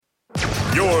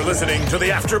You're listening to the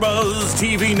AfterBuzz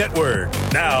TV network.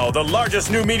 Now the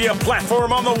largest new media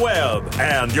platform on the web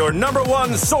and your number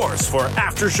one source for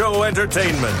after-show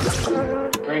entertainment.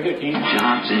 Very good, Keith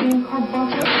Johnson.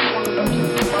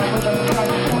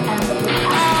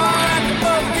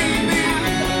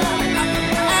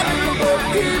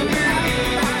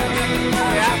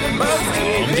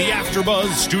 From the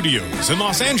AfterBuzz Studios in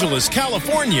Los Angeles,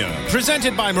 California,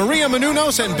 presented by Maria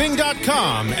Menounos and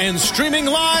Bing.com, and streaming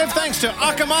live thanks to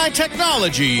Akamai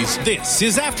Technologies, this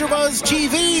is AfterBuzz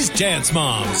TV's Dance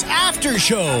Moms After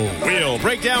Show. We'll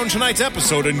break down tonight's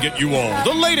episode and get you all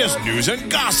the latest news and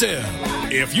gossip.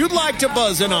 If you'd like to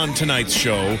buzz in on tonight's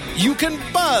show, you can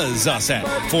buzz us at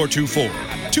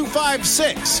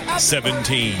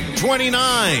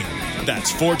 424-256-1729.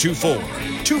 That's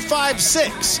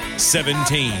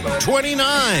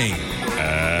 424-256-1729.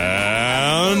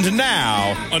 And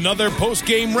now, another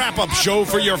post-game wrap-up show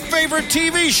for your favorite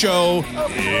TV show.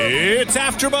 It's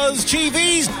AfterBuzz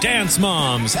TV's Dance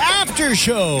Moms After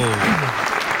Show.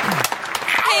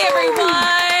 Hey, everyone.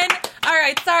 All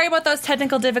right, sorry about those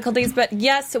technical difficulties, but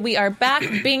yes, we are back.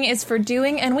 Bing is for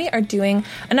doing, and we are doing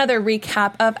another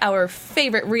recap of our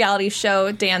favorite reality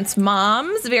show, Dance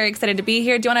Moms. Very excited to be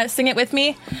here. Do you want to sing it with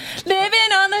me?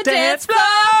 Living on the dance floor.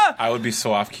 I would be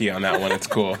so off key on that one. It's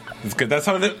cool. It's good. That's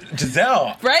how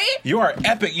Giselle. Right? You are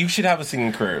epic. You should have a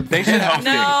singing career. They should have.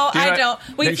 No, I don't.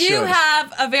 We do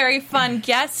have a very fun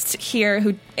guest here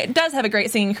who does have a great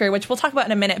singing career, which we'll talk about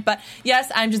in a minute. But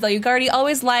yes, I'm Giselle Ugarte,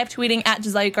 always live tweeting at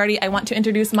Giselle Ugarte. I want to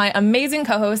introduce my amazing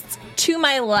co-hosts to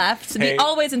my left, the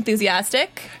always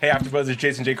enthusiastic. Hey, AfterBuzz, it's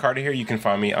Jason J. Carter here. You can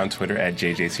find me on Twitter at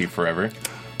JJCForever.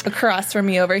 Across from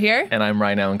me over here. And I'm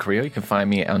Ryan Allen Carrillo. You can find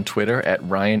me on Twitter at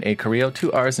Ryan A. Carrillo,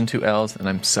 2 R's and 2 L's, and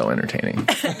I'm so entertaining.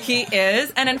 He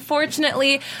is. And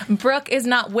unfortunately, Brooke is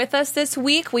not with us this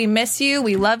week. We miss you.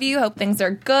 We love you. Hope things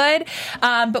are good.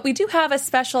 But we do have a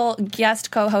special guest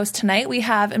co-host tonight. We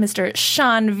have Mr.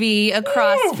 Sean V.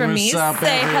 across from me. Up,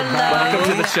 Say everybody? hello.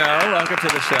 Welcome to the show. Welcome to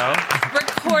the show.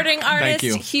 Recording artist.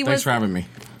 Thank you. Thanks for having me.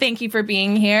 Thank you for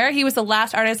being here. He was the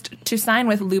last artist to sign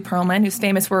with Lou Pearlman, who's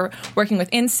famous for working with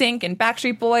NSYNC and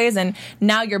Backstreet Boys, and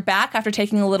now you're back after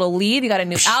taking a little leave. You got a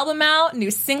new album out, new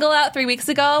single out 3 weeks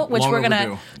ago, which we're going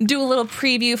to do a little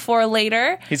preview for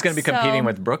later. He's going to be competing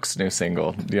with Brooke's new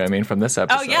single, you know what I mean, from this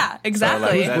episode. Oh, yeah,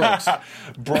 exactly.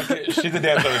 Brooke, she's the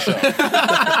dance on the show.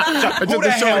 Who the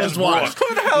hell is Brooke?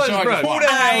 Who the hell is Brooke?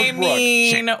 I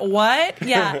mean, what?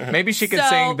 Yeah. Maybe she could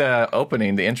sing the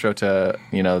opening, the intro to,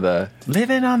 the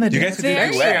Living on the You guys could do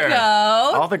There duet. you go.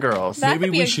 All the girls. That Maybe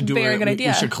could be we a should do very it. good idea.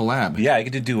 We should collab. Yeah, you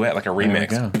could do duet, like a remix.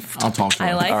 There we go. I'll talk to I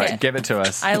him. like All right, it. give it to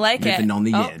us. I like it. Living on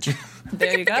the edge.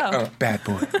 There you go. Bad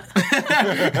boy.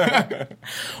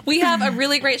 We have a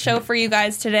really great show for you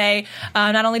guys today.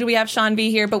 Not only do we have Sean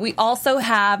V here, but we also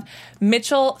have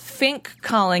Mitchell Fink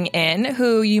calling in,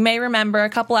 who you may remember a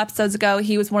couple episodes ago,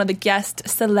 he was one of the guest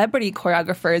celebrity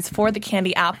choreographers for the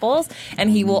Candy Apples, and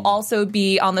he will also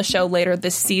be on the show later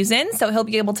this season, so he'll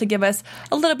be able to give us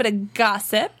a little bit of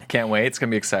gossip. Can't wait. It's going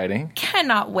to be exciting.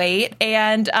 Cannot wait.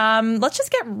 And let's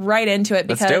just get right into it,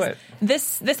 because Let's do it.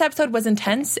 This episode was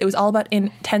intense. It was all about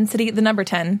intensity. The number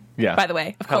 10, by the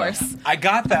way, of course. I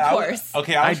got that. Of course. I was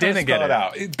trying to didn't get spell it.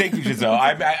 out. Thank you, Giselle.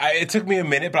 It took me a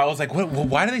minute, but I was like,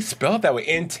 why do they spell it that way?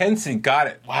 Intensity. Got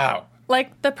it. Wow.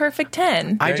 Like the perfect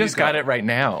 10. I just got it right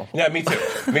now. Yeah, me too.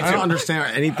 Me too. I don't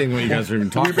understand anything what you guys are even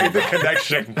talking about. The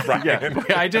connection, Brian. Yeah,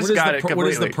 I just got it completely. What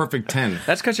is the perfect 10?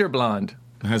 That's because you're blonde.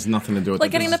 It has nothing to do with Like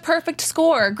getting the perfect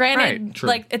score. Granted, Right, true.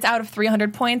 like it's out of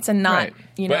 300 points and not,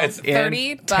 Right. But it's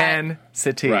 30, but 10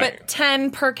 city. Right. but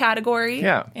 10 per category.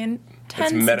 Yeah. In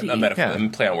It's intensity. a metaphor. Yeah.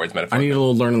 Play on words, metaphor. I need a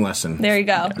little learning lesson. There you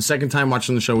go. The second time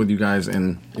watching the show with you guys,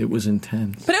 and it was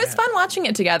intense. But it was fun watching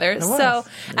it together. So,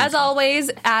 as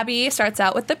always, Abby starts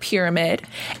out with the pyramid,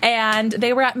 and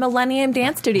they were at Millennium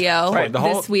Dance Studio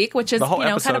this week, which is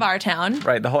kind of our town.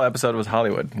 Right, the whole episode was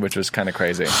Hollywood, which was kind of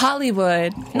crazy.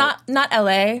 Hollywood, not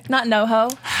L.A., not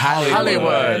NoHo.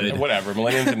 Hollywood. Whatever.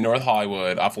 Millennium's in North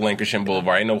Hollywood off of Lancashire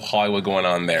Boulevard. Ain't no Hollywood going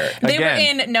on there. They were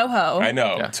Again. in NoHo. I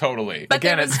know, totally. But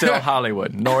Again, there was- it's still Hollywood.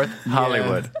 North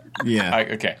Hollywood. Yeah.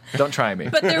 Okay. Don't try me.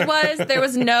 But there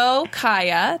was no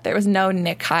Kaya. There was no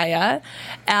Nick Kaya.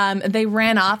 They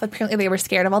ran off. Apparently, they were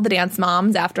scared of all the dance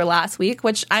moms after last week,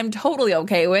 which I'm totally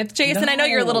okay with. Jason, I know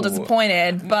you're a little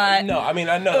disappointed, but No, I mean,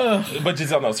 I know. But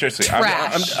Giselle, no, seriously.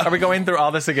 Trash. Are we going through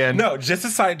all this again? No,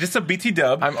 just a BT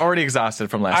dub. I'm already exhausted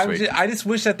from last week. I just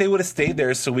wish that they would have stayed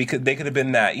there so they could have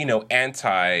been that,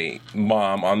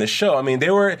 anti-mom on the show. I mean, they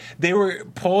were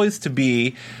poised to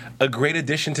be a great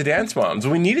addition to Dance Moms.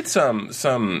 We needed some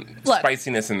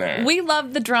spiciness in there. We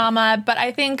love the drama, but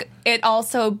I think it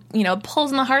also,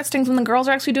 pulls on the heartstrings when the girls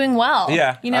are actually doing well.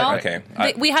 Yeah. Okay.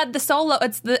 We had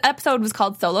the episode was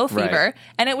called Solo Fever,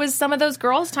 and it was some of those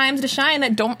girls' times to shine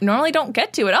that normally don't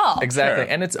get to at all. Exactly.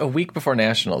 Sure. And it's a week before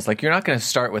Nationals. Like, you're not going to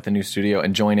start with a new studio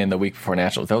and join in the week before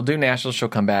Nationals. They'll do Nationals, she'll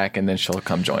come back, and then she'll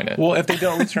come join it. Well, if they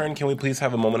don't return, can we please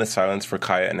have a moment of silence for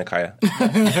Kaya and Nakaya?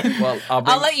 Well,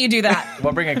 I'll let you do that.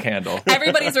 We'll bring a candle.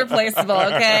 Everybody's replaceable,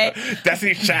 okay?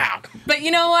 Destiny Child. But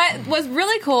you know what was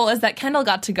really cool is that Kendall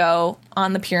got to go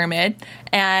on the pyramid,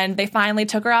 and they finally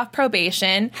took her off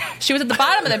probation. She was at the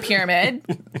bottom of the pyramid.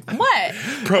 What?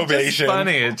 Probation. It's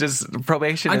funny. It's just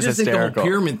probation is think hysterical. the whole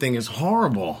pyramid thing is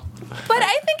horrible. But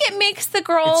I think it makes the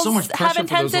girls so much have pressure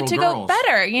for those intention to little go girls.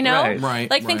 better, Right.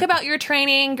 Like, think about your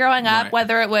training growing up, Right.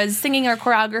 whether it was singing or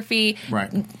choreography. Right.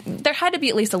 There had to be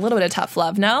at least a little bit of tough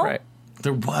love, no? Right.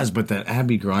 There was, but that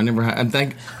Abby girl, I never had. And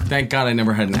thank God I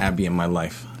never had an Abby in my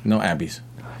life. No Abbies.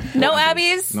 No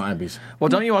Abbies? No Abbies. Well,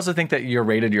 don't you also think that you're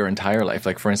rated your entire life?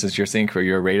 Like, for instance, your singing career,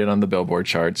 you're rated on the Billboard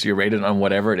charts. You're rated on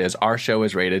whatever it is. Our show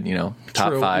is rated,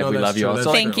 top True. 5. No, we that's love you true. all. That's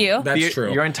So, Thank you. That's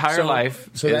true. Your entire life.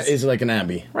 So that is like an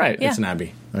Abby. Right. Yeah. It's an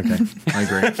Abby. Okay. I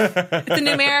agree. It's a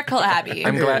numerical Abby.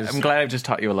 I'm glad I've just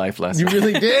taught you a life lesson. You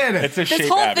really did. It's a This shape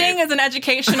whole Abby. thing is an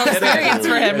educational experience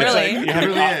for him, really. You have It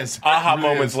really is. aha It really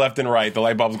moments is. left and right. The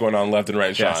light bulb's going on left and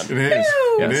right, Sean. Yes. It is.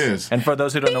 Yes. It is. And for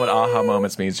those who don't know what aha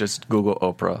moments means, just Google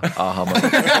Oprah aha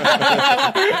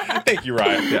moments. Thank you,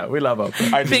 Ryan. Yeah, we love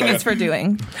Oprah. I just Thing like- is for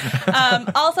doing.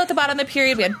 Also at the bottom of the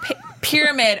period, we had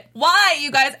pyramid. Why,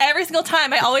 you guys? Every single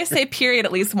time I always say period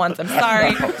at least once. I'm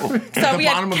sorry. So we bottom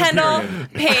had of the Kendall, pyramid.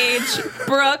 Paige,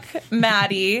 Brooke,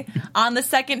 Maddie. On the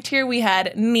second tier, we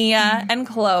had Nia and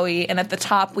Chloe. And at the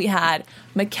top, we had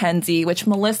Mackenzie, which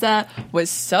Melissa was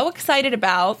so excited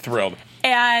about. Thrilled.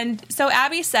 And so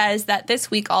Abby says that this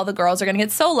week all the girls are going to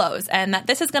get solos and that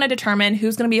this is going to determine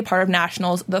who's going to be a part of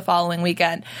Nationals the following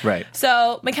weekend. Right.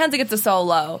 So Mackenzie gets a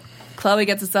solo. Chloe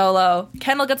gets a solo.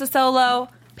 Kendall gets a solo.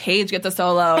 Paige gets a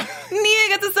solo. Nia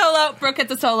gets a solo. Brooke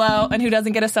gets a solo. And who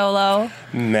doesn't get a solo?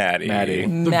 Maddie. The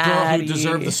girl Maddie. who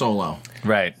deserved the solo.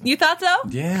 Right. You thought so?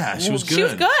 Yeah, she was good. She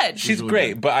was good. She's really great,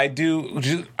 good. but I do.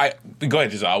 Go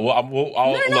ahead, Giselle. I'll No,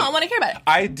 I want to hear about it.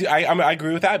 I do. I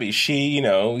agree with Abby. She,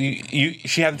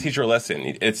 she had to teach her a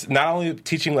lesson. It's not only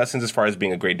teaching lessons as far as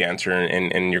being a great dancer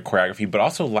and your choreography, but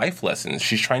also life lessons.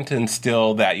 She's trying to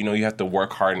instill that you have to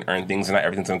work hard and earn things, and not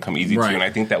everything's going to come easy to you. And I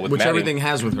think that with Which Maddie, everything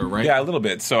has with her, right? yeah, a little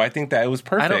bit. So I think that it was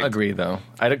perfect. I don't agree though.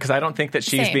 Because I don't think that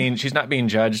Same. she's not being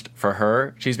judged for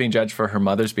her. She's being judged for her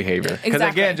mother's behavior. Because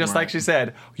Exactly. again, just like she said,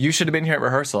 you should have been here at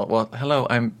rehearsal. Well, hello,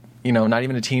 I'm not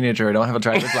even a teenager. I don't have a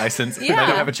driver's license. Yeah. I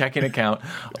don't have a checking account.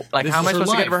 Like, This how am I is her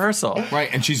supposed to get life. rehearsal? Right,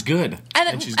 and she's good.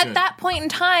 And she's at good. that point in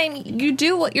time, you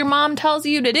do what your mom tells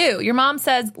you to do. Your mom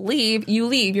says leave, you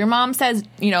leave. Your mom says,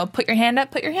 put your hand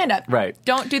up, put your hand up. Right.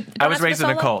 Don't I was ask for raised in a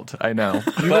solo. cult. I know.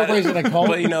 You were raised in a cult?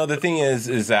 But the thing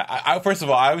is that I first of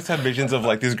all, I always have visions of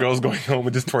like these girls going home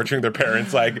and just torturing their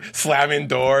parents, like slamming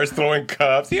doors, throwing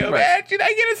cups. Man, should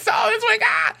I get a solo this week?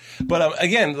 But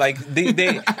again, like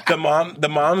the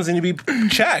moms need to be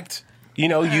checked.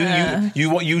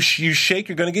 You shake,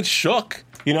 you're gonna get shook.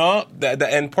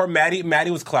 And poor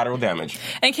Maddie was collateral damage.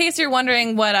 In case you're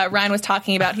wondering what Ryan was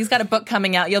talking about, he's got a book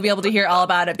coming out. You'll be able to hear all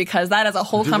about it because that is a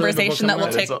whole Did you read the book conversation that will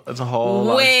coming take out? It's a whole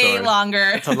long way story.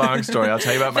 longer It's a long story. I'll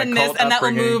tell you about my than cult this, and that will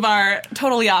upbringing. move our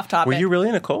totally off topic. Were you really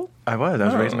in a cult? I was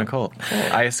raised in a cult.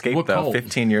 I escaped What though cult?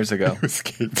 15 years ago.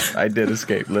 I did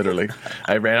escape, literally.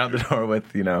 I ran out the door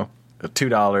with,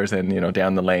 $2 and,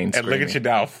 down the lane. And look screaming. at you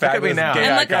now, Look at me fabulous now. gay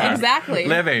And look, icon. exactly.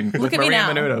 Living Look with at me Maria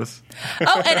now. Menounos.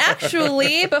 Oh, and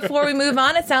actually, before we move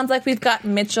on, it sounds like we've got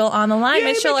Mitchell on the line.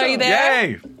 Yay, Mitchell, are you there?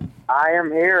 Yay! I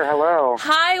am here. Hello.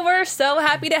 Hi, we're so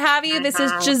happy to have you. This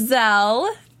is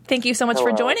Giselle. Thank you so much for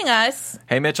Hello. joining us.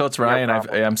 Hey, Mitchell, it's Ryan.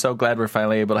 I'm so glad we're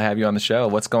finally able to have you on the show.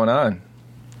 What's going on?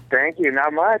 Thank you.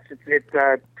 Not much. It's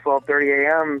 12:30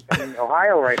 a.m. in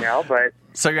Ohio right now, but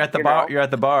So you're at the You bar. know. You're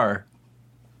at the bar.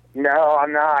 no,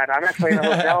 I'm not. I'm actually in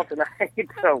a hotel tonight,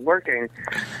 so working.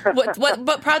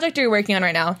 What project are you working on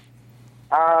right now?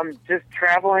 Just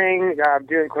traveling,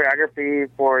 doing choreography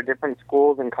for different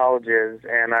schools and colleges,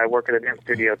 and I work at a dance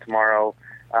studio tomorrow,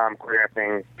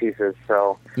 choreographing pieces.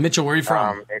 So, Mitchell, where are you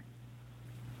from?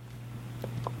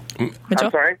 Mitchell?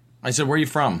 I'm sorry. I said, where are you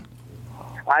from?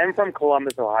 I'm from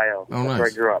Columbus, Ohio. Oh, That's nice. where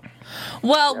I grew up.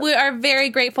 Well, we are very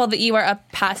grateful that you are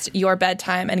up past your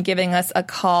bedtime and giving us a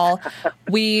call.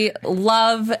 We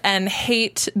love and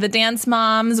hate the Dance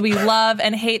Moms. We love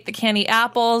and hate the Candy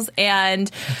Apples. And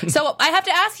so I have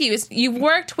to ask you, you've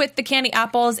worked with the Candy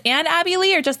Apples and Abby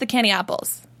Lee or just the Candy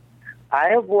Apples? I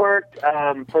have worked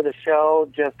for the show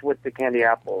just with the Candy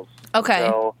Apples. Okay.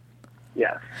 So,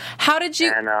 yes. How did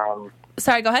you... And,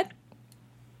 sorry, go ahead.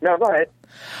 no, go ahead.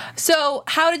 So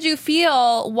how did you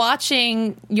feel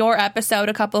watching your episode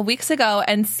a couple of weeks ago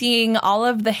and seeing all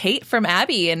of the hate from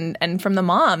Abby and from the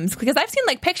moms? Because I've seen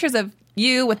like pictures of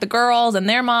you with the girls and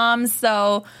their moms.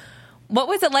 So what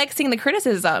was it like seeing the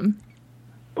criticism?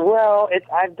 Well,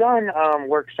 I've done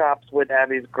workshops with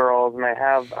Abby's girls, and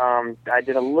I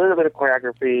did a little bit of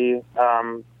choreography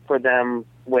for them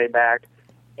way back.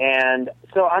 And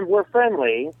so we're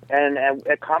friendly, and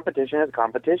a competition is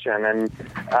competition, and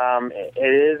it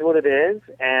is what it is,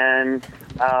 and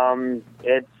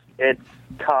it's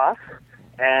tough.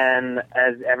 And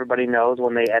as everybody knows,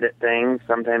 when they edit things,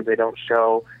 sometimes they don't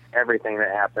show everything that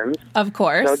happens. Of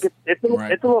course. So it's a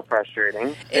little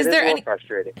frustrating. Is there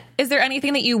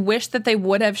anything that you wish that they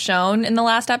would have shown in the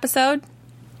last episode?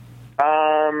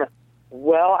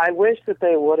 Well, I wish that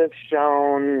they would have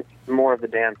shown more of the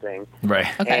dancing. Right.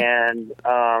 Okay. And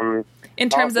in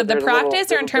terms of the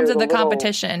practice or in terms of the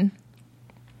competition?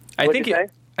 I What'd you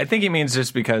say? think it means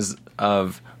just because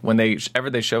of whenever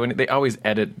they show it, they always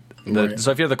edit Right.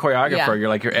 So if you're the choreographer,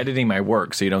 Yeah. you're editing my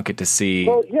work, so you don't get to see.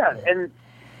 Well, yeah, and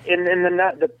in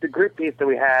the group piece that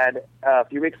we had a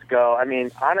few weeks ago, I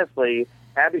mean, honestly,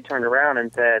 Abby turned around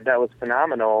and said that was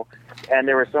phenomenal, and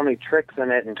there were so many tricks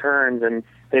in it and turns, and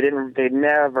they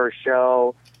never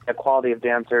show the quality of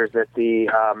dancers that the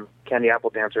Candy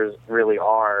Apple dancers really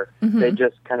are. Mm-hmm. They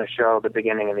just kind of show the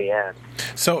beginning and the end.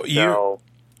 So you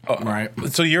Right.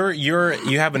 So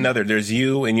you have another. There's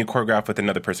you and you choreograph with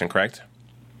another person, correct?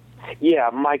 Yeah,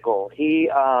 Michael. He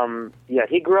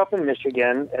grew up in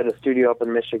Michigan at a studio up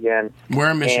in Michigan.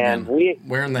 Where in Michigan? And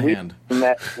Where in the hand?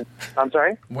 I'm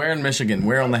sorry? Where in Michigan?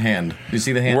 Where on the hand? Do you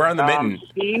see the hand? We're on the mitten.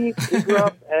 He grew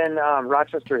up in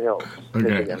Rochester Hills,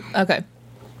 Michigan. Okay.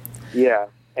 Yeah,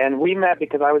 and we met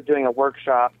because I was doing a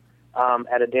workshop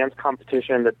at a dance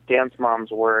competition that dance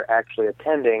moms were actually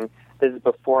attending. This is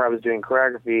before I was doing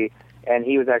choreography, and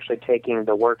he was actually taking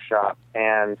the workshop.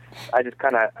 And I just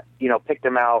kind of, picked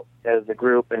him out as a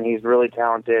group, and he's really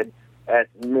talented at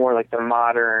more like the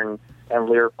modern and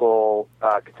lyrical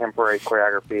contemporary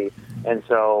choreography. And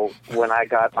so when I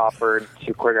got offered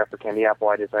to choreograph for Candy Apple,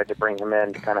 I decided to bring him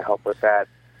in to kind of help with that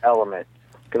element,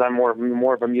 because I'm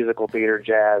more of a musical theater,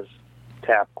 jazz,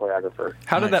 tap choreographer.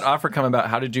 How did that offer come about?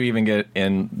 How did you even get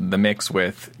in the mix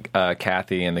with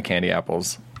Kathy and the Candy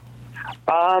Apples?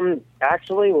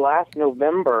 Actually, last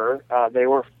November, they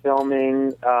were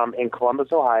filming in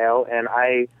Columbus, Ohio, and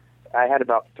I had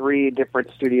about 3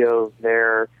 different studios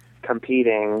there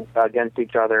competing against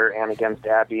each other and against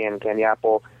Abby and Candy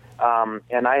Apple.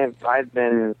 And I've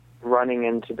been running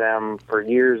into them for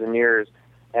years and years.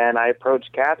 And I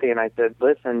approached Kathy and I said,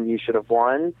 "Listen, you should have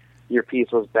won. Your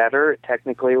piece was better.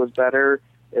 Technically, it was better.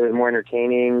 It was more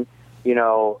entertaining.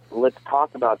 Let's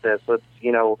talk about this.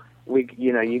 We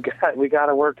got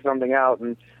to work something out."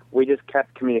 And we just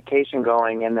kept communication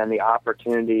going. And then the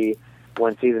opportunity,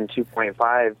 when season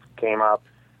 2.5 came up,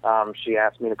 she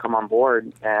asked me to come on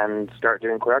board and start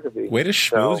doing choreography. Way to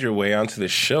schmooze your way onto the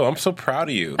show. I'm so proud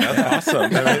of you. That's awesome.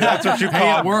 I mean, that's what you call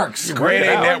Hey, it works. Great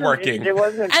Yeah. networking. It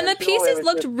wasn't And the intentional. pieces It was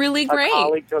looked just really great. A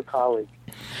colleague to a colleague.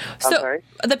 I'm So sorry?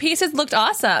 the pieces looked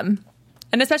awesome.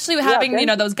 And especially having, thank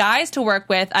you. those guys to work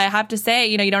with, I have to say,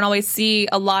 you don't always see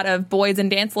a lot of boys in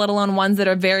dance, let alone ones that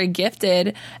are very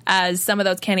gifted as some of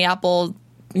those Candy Apple,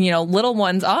 little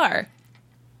ones are.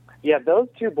 Yeah, those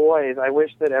 2 boys, I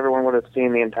wish that everyone would have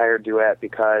seen the entire duet,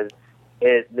 because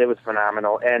it was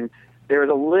phenomenal. And there was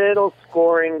a little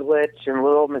scoring glitch and a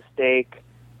little mistake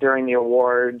during the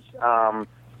awards,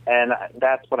 and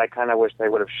that's what I kind of wish they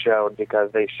would have showed,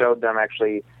 because they showed them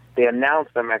they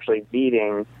announced them actually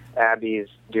beating Abby's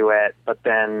duet, but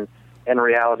then in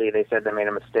reality they said they made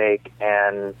a mistake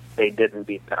and they didn't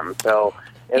beat them. So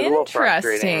it was a little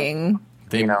frustrating.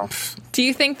 Interesting. Do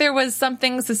you think there was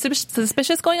something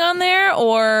suspicious going on there,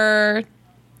 or?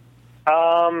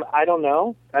 I don't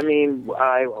know. I mean,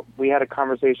 we had a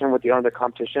conversation with the owner of the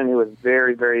competition, who was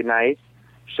very, very nice.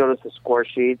 Showed us the score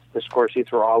sheets. The score sheets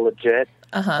were all legit.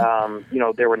 Uh-huh.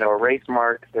 There were no erase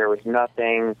marks. There was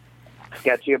nothing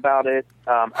sketchy about it.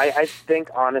 I think,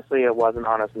 honestly, it was an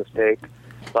honest mistake,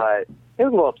 but it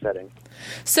was a little upsetting.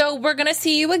 So we're going to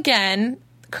see you again,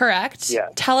 correct? Yeah.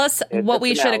 Tell us It's what the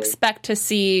we should finale. expect to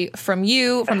see from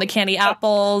you, from the Candy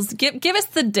Apples. Give us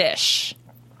the dish.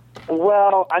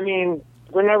 Well, I mean,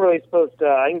 we're not really supposed to.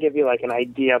 I can give you like an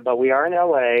idea, but we are in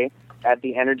LA at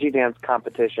the Energy Dance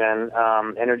Competition.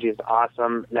 Energy is an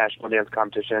awesome national dance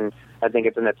competition. I think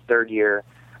it's in its 3rd year.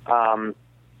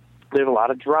 There's a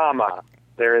lot of drama.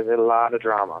 There is a lot of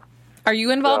drama. Are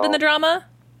you involved in the drama?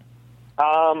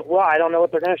 Well, I don't know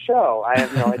what they're going to show. I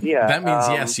have no idea. That means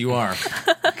yes, you are,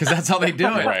 because that's how they do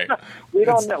it. Right. We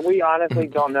don't know. We honestly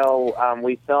don't know.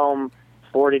 We film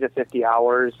 40 to 50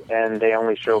 hours, and they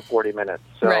only show 40 minutes.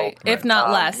 So, Right. If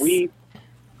not less.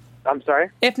 I'm sorry?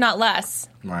 If not less.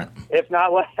 Right. If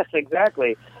not less,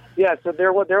 exactly. Yeah, so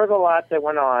there was a lot that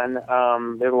went on.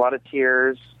 There were a lot of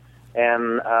tears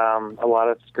and a lot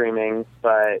of screaming,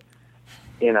 but,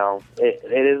 you know, it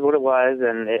is what it was,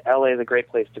 and LA is a great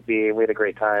place to be. We had a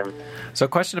great time. So,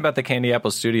 question about the Candy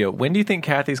Apple studio. When do you think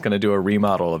Kathy's going to do a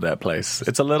remodel of that place?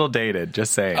 It's a little dated,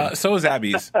 just saying. So is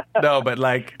Abby's. No, but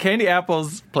like Candy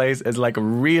Apple's place is like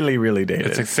really, really dated.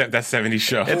 It's except that 70s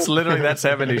show. It's literally that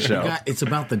 70s show. It's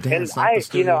about the And dance, not the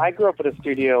studio. I grew up at a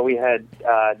studio. We had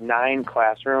 9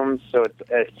 classrooms, so it's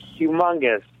a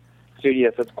humongous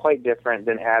studio, so it's quite different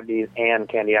than Abby's and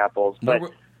Candy Apple's. But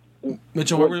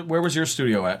Mitchell, where was your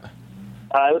studio at?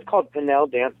 it was called Pinnell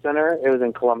Dance Center. It was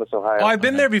in Columbus, Ohio. Oh, I've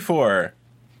been there before.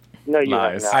 No, you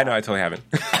Lies. have not. I know, I totally haven't.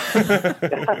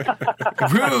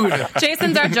 Rude.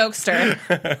 Jason's our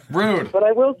jokester. Rude. But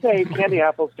I will say, Candy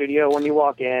Apple Studio, when you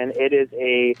walk in, it is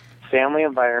a family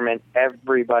environment.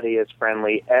 Everybody is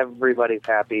friendly. Everybody's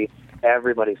happy.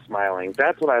 Everybody's smiling.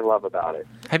 That's what I love about it.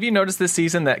 Have you noticed this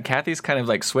season that Kathy's kind of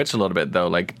like switched a little bit though?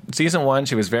 Like season 1,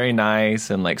 she was very nice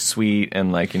and like sweet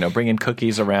and like, you know, bringing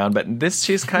cookies around. But this,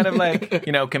 she's kind of like,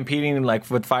 you know, competing like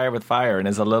with fire and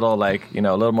is a little like, you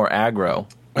know, a little more aggro.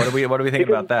 What do we think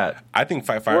about that? I think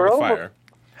fight fire with fire.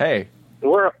 Hey.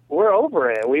 We're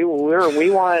over it. We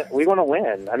want to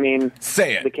win. I mean,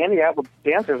 Say it. The Candy Apple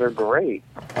dancers are great.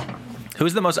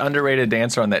 Who's the most underrated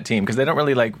dancer on that team? Because they don't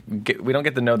really like, we don't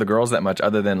get to know the girls that much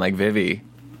other than like Vivi.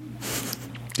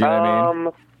 Do you know what I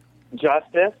mean?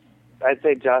 Justice. I'd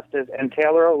say Justice and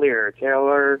Taylor O'Leary.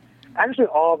 Actually,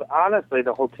 honestly,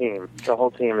 the whole team. The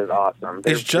whole team is awesome.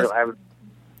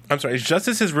 I'm sorry, is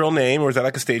Justice his real name or is that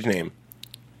like a stage name?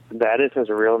 That is his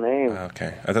real name.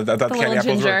 Okay. I thought the little Candy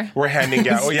Apples ginger. were handing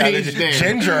out. Oh, yeah, Stage name.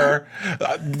 Ginger.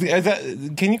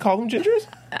 Can you call them Gingers?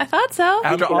 I thought so.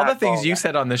 After all the cannot things call you that.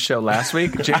 said on this show last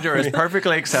week, Ginger is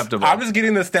perfectly acceptable. I'm just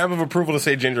getting the stamp of approval to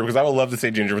say Ginger because I would love to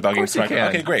say Ginger without getting course you smacked. can.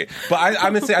 Okay, great. But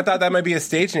I'm gonna say I thought that might be a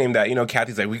stage name that, you know,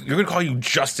 Kathy's like, you're gonna call you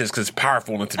Justice because it's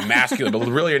powerful and it's masculine, but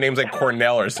really your name's like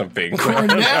Cornell or something.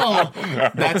 Cornell.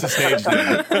 That's a stage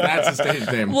name. That's a stage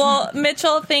name. Well,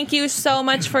 Mitchell, thank you so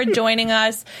much for joining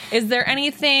us. Is there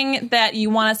anything that you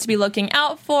want us to be looking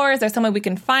out for? Is there somewhere we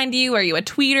can find you? Are you a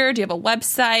tweeter? Do you have a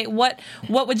website? What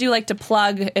would you like to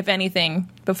plug, if anything,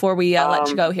 before we let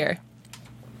you go here?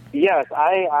 Yes,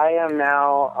 I am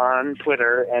now on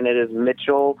Twitter, and it is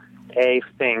Mitchell A.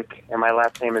 Fink, and my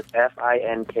last name is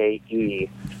Finke.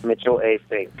 Mitchell A.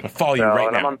 Fink. I'll follow you right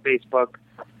and I'm now. on Facebook,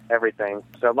 everything.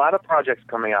 So a lot of projects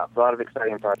coming up, a lot of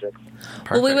exciting projects.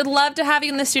 Well, we would love to have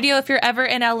you in the studio if you're ever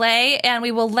in LA, and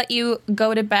we will let you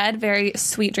go to bed. Very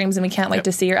sweet dreams, and we can't wait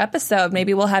to see your episode.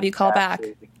 Maybe we'll have you call back.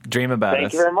 Dream about Thank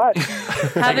us. you very much.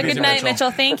 Have a good night,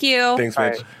 Mitchell. Thank you. Thanks, All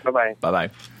Mitch. right, bye-bye.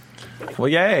 Bye-bye. Well,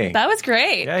 yay. That was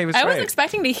great. Yeah, he was I great. wasn't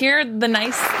expecting to hear all the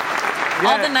nice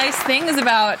things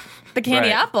about the Candy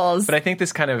Right. Apples. But I think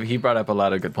this kind of, he brought up a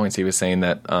lot of good points. He was saying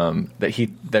that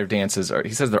their dances are,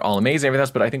 he says they're all amazing, everything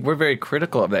else, but I think we're very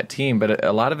critical of that team. But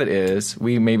a lot of it is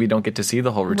we maybe don't get to see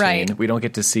the whole routine. Right. We don't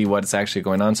get to see what's actually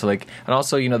going on. So like, and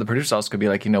also, you know, the producers also could be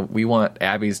like, you know, we want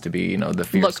Abby's to be, you know, the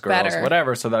fierce Look girls, better.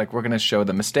 whatever. So that like we're going to show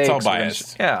the mistakes. It's all We're gonna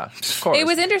biased. yeah, of course. It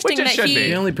was interesting Which it that should he- be.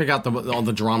 They only pick out all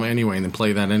the drama anyway and then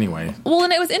play that anyway. Well,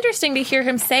 and it was interesting to hear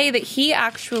him say that he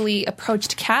actually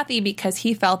approached Kathy because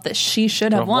he felt that she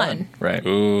should have won. Right.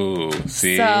 Ooh,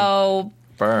 see? So,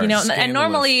 Burn. you know, and Scandalous.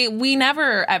 normally we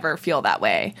never ever feel that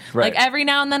way. Right. Like every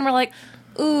now and then we're like,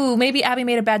 ooh, maybe Abby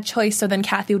made a bad choice, so then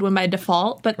Kathy would win by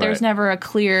default. But there's Right. never a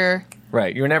clear.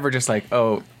 Right. You're never just like,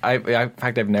 oh, in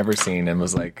fact, I've never seen and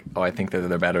was like, oh, I think that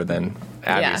they're better than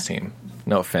Abby's team.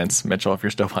 No offense, Mitchell, if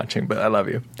you're still watching, but I love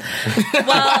you.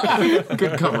 Well,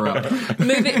 Good cover up.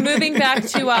 moving back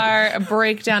to our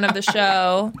breakdown of the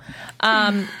show,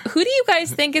 who do you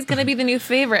guys think is going to be the new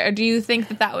favorite, or do you think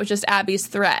that that was just Abby's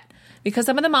threat? Because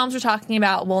some of the moms were talking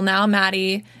about, well, now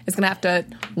Maddie is going to have to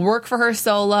work for her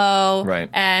solo, Right.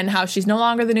 and how she's no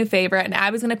longer the new favorite, and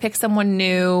Abby's going to pick someone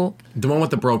new. The one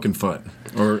with the broken foot.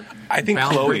 Or I think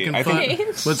Valid Chloe. broken I think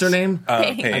foot. What's her name?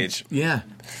 Paige. Yeah.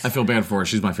 I feel bad for her.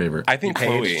 She's my favorite. I think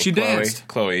Chloe. She danced.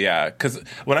 Chloe, yeah. Because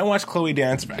when I watch Chloe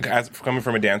dance, coming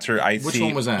from a dancer, Which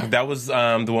one was that? That was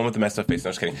the one with the messed up face. No,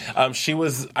 I'm just kidding. She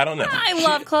was, I don't know. I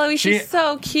love Chloe. She's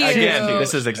so cute. Again,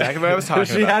 this is exactly what I was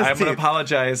talking about. I'm going to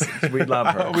apologize. We love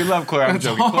her. We love Chloe. I'm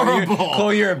joking.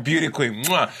 Chloe, you're a beauty queen.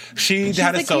 Mwah. She's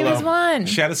had a solo. Cutest one.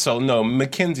 She had a solo. No,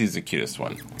 Mackenzie's the cutest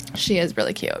one. She is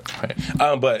really cute. Right.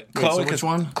 But Chloe, so which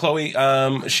one? Chloe,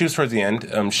 she was towards the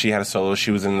end. She had a solo.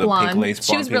 She was in the Blonde. pink lace.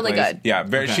 She was really lace. good. Yeah,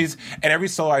 very. Okay. And every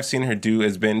solo I've seen her do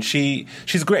has been she's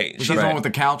great. Was She's that the one with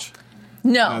the couch?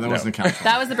 No, That wasn't the couch.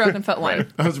 that was the broken foot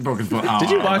one. That was a broken foot. Oh,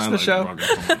 Did you watch I the like show? broken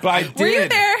foot. But I did. Were you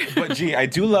there? But gee, I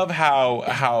do love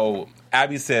how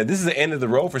Abby said, "This is the end of the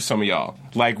road for some of y'all."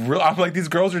 Like, I'm like, these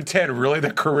girls are 10. Really,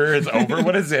 their career is over.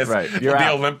 What is this? Right. You're the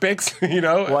out. Olympics. You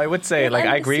know. Well, I would say, We'll like, end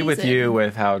I the agree with season. you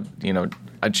with how,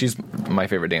 she's my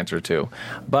favorite dancer too.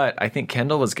 But I think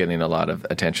Kendall was getting a lot of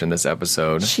attention this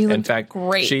episode. She In looked fact,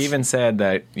 great. she even said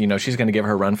that, she's going to give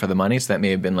her run for the money. So that may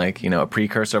have been like, a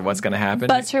precursor of what's going to happen.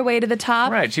 Buzz her way to the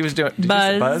top. Right. She was doing did you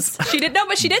say Buzz. Buzz? She did no,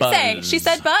 but she did say. She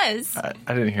said Buzz.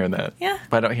 I didn't hear that. Yeah.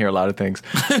 But I don't hear a lot of things.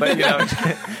 But,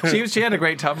 she had a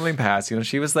great tumbling pass.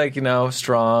 She was like,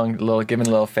 strong, giving a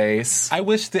little face. I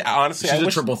wish that honestly, She's I a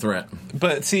wish, triple threat.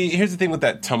 But see, here's the thing with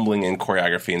that tumbling and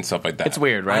choreography and stuff like that. It's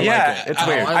weird, right? Yeah, It's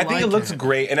weird. I think like it looks it.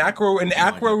 great. An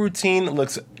acro routine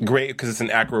looks great because it's an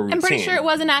acro routine. I'm pretty sure it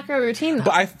was an acro routine though.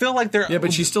 But I feel like Yeah,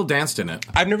 but she still danced in it.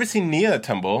 I've never seen Nia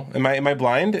tumble. Am I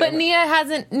blind? But Nia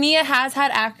has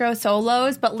had acro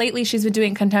solos, but lately she's been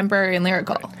doing contemporary and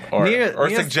lyrical. or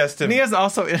Nia's suggestive. Nia's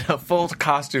also in a full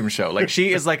costume show. Like,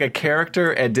 she is like a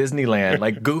character at Disneyland,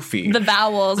 like Goofy. The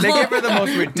vowels. They Well, give her the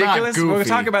most ridiculous. Goofy. We're going to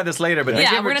talk about this later, but they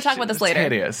Yeah, give her- we're gonna talk about this it's later.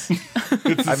 Hideous.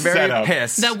 It's a I'm very setup.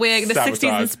 pissed. the wig, the Sabotage.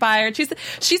 60s inspired.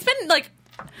 She's been like,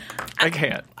 I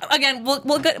can't. again,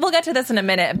 we'll get to this in a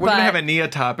minute. We're but going to have a Nia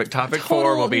topic. Topic total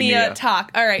 4 will be Nia.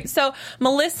 talk. All right, so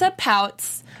Melissa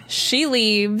pouts. She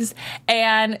leaves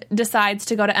and decides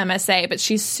to go to MSA, but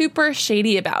she's super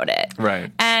shady about it.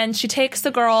 Right. And she takes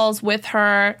the girls with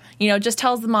her, just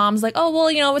tells the moms, like, oh, well,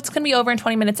 it's going to be over in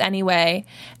 20 minutes anyway,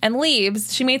 and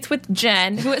leaves. She meets with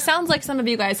Jen, who it sounds like some of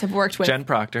you guys have worked with. Jen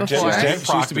Proctor. Before. Jen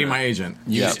She used to be my agent.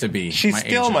 Used to be. She's my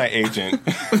still agent. my agent.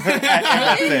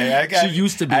 At MSA. She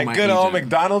used to be at my good old agent.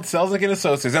 McDonald's Sales and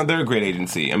Associates. And they're a great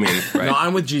agency. I mean, right. No,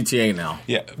 I'm with GTA now.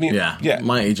 Yeah. I mean, Yeah.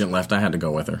 My agent left. I had to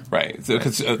go with her. Right. So,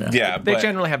 They but,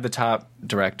 generally have the top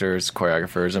directors,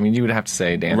 choreographers. I mean, you would have to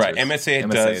say dancers. right. MSA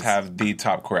does have the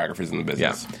top choreographers in the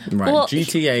business. Right. Well,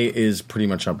 GTA is pretty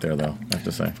much up there, though, I have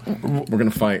to say. We're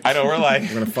going to fight. I know, we're like...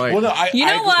 We're gonna fight. Well, no, You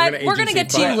know what? We're going to agency get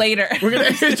to you fight. later. We're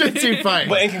going to agency fight.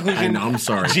 But in conclusion, I know, I'm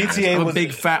sorry. GTA I have was a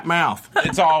big fat mouth.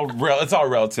 It's all real. It's all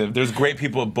relative. There's great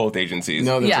people at both agencies.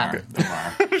 No, there's Yeah.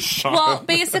 not. Well,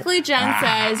 basically, Jen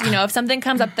says, if something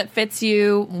comes up that fits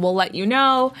you, we'll let you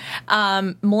know.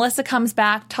 Melissa comes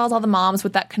back, tells all the moms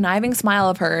with that conniving smile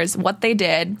of hers what they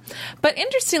did. But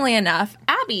interestingly enough,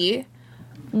 Abby,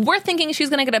 we're thinking she's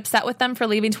going to get upset with them for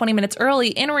leaving 20 minutes early.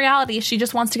 In reality, she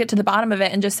just wants to get to the bottom of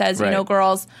it and just says, Right.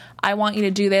 girls, I want you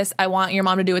to do this. I want your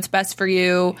mom to do what's best for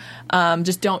you.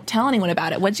 Just don't tell anyone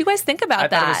about it. What did you guys think about I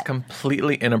that? thought it was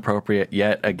completely inappropriate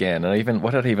yet again. And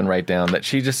what did I even write down? That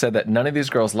she just said that none of these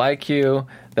girls like you,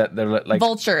 that they're like...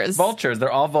 Vultures. Vultures.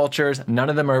 They're all vultures. None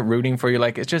of them are rooting for you.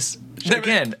 Like, it's just...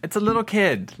 Again, it's a little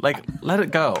kid. Like, let it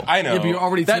go. I know. Yeah, but you're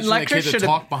already That teaching the lecture kid to should've-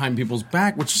 talk behind people's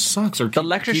back, which sucks. Or The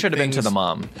lecture should have been to the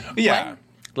mom. Yeah.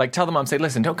 Like, tell the mom, say,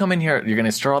 listen, don't come in here. You're going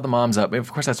to stir all the moms up.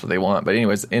 Of course, that's what they want. But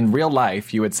anyways, in real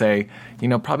life, you would say,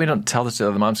 probably don't tell this to the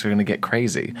other moms because they're going to get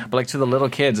crazy. But like to the little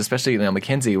kids, especially,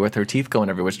 Mackenzie, with her teeth going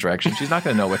every which direction, she's not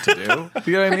going to know what to do. You know what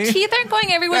I Her mean? teeth aren't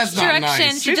going every which That's not direction.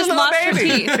 nice. She She's just a little lost her baby.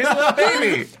 teeth. She's a little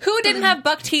baby. Who didn't have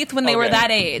buck teeth when they were Okay.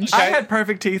 that age? I had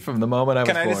perfect teeth from the moment I was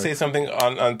Can I born. just say something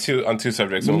on two subjects and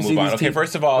Let me we'll move see on? these Okay, teeth.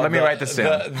 first of all, Let me write this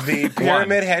down. The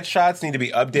pyramid headshots need to be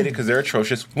updated because they're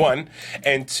atrocious. One,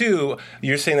 and two,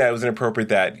 you're saying that it was inappropriate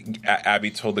that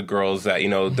Abby told the girls that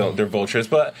they're vultures,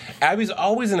 but Abby's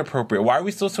always inappropriate. Why are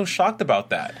we still so shocked about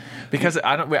that? Because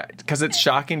it's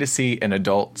shocking to see an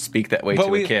adult speak that way But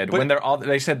to a kid when they're all.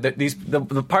 They said that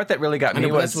the part that really got I me know,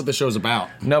 but was that's what the show's about.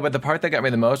 no, but the part that got me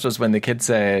the most was when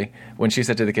she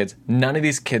said to the kids, none of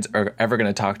these kids are ever going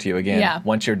to talk to you again Yeah.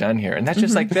 once you're done here, and that's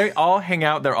just like they all hang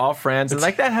out, they're all friends, and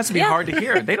like that has to be Yeah. hard to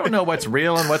hear. They don't know what's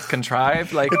real and what's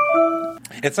contrived. Like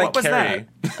It's like What was Carrie.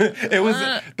 It was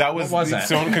that was What was that?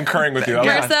 someone concurring with you. That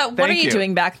was- Marissa, what are Thank you you.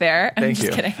 doing back there? I'm Thank just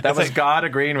you. kidding. That was God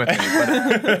agreeing with me,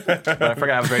 but I forgot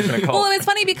I was raised in a cult. Well, it's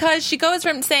funny because she goes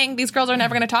from saying these girls are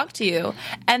never going to talk to you,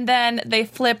 and then they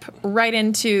flip right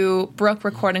into Brooke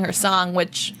recording her song,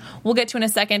 which we'll get to in a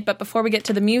second. But before we get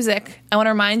to the music, I want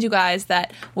to remind you guys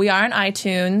that we are on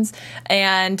iTunes,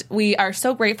 and we are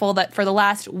so grateful that for the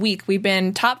last week we've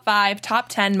been top 5, top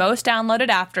 10 most downloaded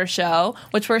after show,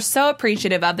 which we're so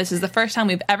appreciative of. This is the first time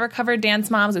we've ever covered Dance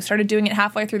Moms. We started doing it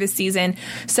halfway through the season.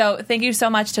 So thank you so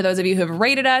much to those of you who have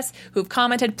rated us, who've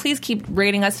commented. Please keep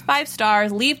rating us 5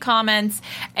 stars, leave comments,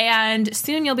 and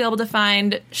soon you'll be able to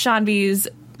find Sean B's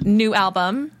new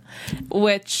album,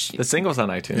 which... The single's on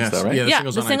iTunes, Yes. though, right? Yeah,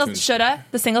 the single's Shoulda.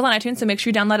 The single's on iTunes, so make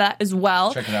sure you download that as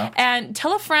well. Check it out. And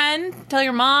tell a friend, tell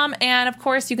your mom, and of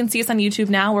course you can see us on YouTube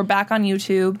now. We're back on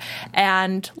YouTube,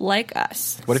 and like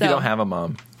us. What if you don't have a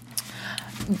mom?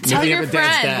 Tell Maybe your have a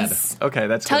dance friends. Okay,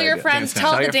 that's a Tell good your idea. friends. Dance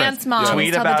Tell dad. the your dance friends. moms.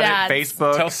 Tweet Tell the about dads. it,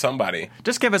 Facebook. Tell somebody.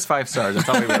 Just give us 5 stars. That's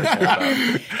all we really care about.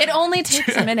 It only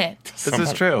takes a minute. This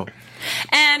is true.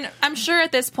 And I'm sure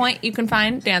at this point you can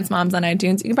find Dance Moms on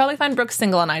iTunes. You can probably find Brooke's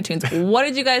single on iTunes. What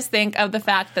did you guys think of the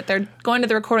fact that they're going to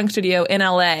the recording studio in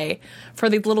LA for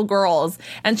these little girls,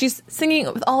 and she's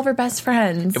singing with all of her best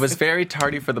friends? It was very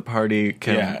tardy for the party,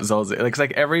 Kim Yeah. Zolciak. Like, it's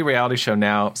like every reality show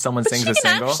now, someone but sings she a can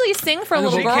single. actually sing for I know,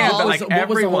 little She girls. can, but, like, what was the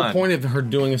everyone. whole point of her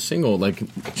doing a single? Like,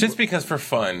 Just because for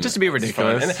fun. Just to be It's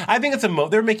ridiculous. fun. And I think it's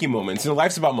they're making moments. You know,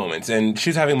 life's about moments. And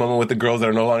she's having a moment with the girls that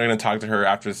are no longer going to talk to her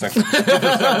after the sex for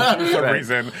some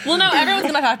reason. Well, no, everyone's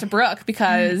going to talk to Brooke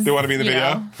because They want to be in the you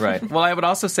video? know. Right. Well, I would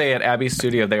also say at Abby's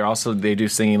studio, they do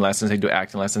singing lessons, they do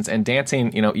acting lessons, and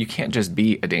dancing. You know, you can't just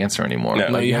be a dancer anymore. No.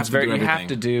 Like, No, you it's have to do you have everything.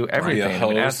 to do everything.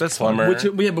 host, As this plumber.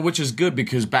 one- which is good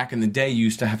because back in the day you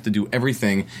used to have to do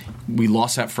everything. We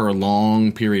lost that for a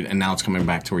long period, and now it's coming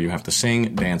back to where you have to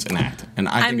sing, dance, and act. And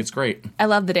I think it's great. I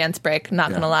love the dance break, not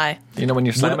going to lie. You know, when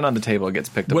you're slamming on the table, it gets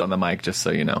picked up what- on the mic, just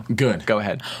so you know. Good. Go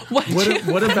ahead.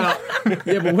 What about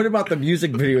but what about the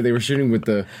music video they were shooting with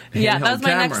the Yeah, handheld that was my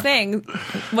camera? next thing.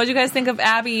 What do you guys think of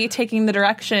Abby taking the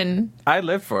direction? I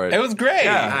live for it. It was great.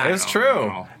 Yeah, it was true.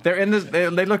 know. They're in this. They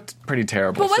looked pretty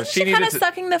terrible. But wasn't so she kind of needed to-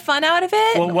 sucking the fun out of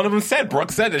it? Well, one of them said,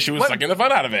 Brooke said that she was sucking the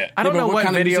fun out of it. I don't Yeah, know but what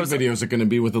kind of videos. music video is it going to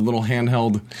be with a little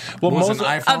handheld? Well, what was most- it,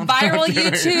 an A iPhone? viral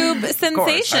YouTube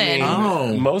sensation.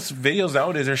 Oh. Most videos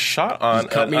nowadays are shot on,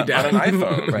 cut me on down. an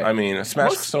iPhone. Right. I mean, a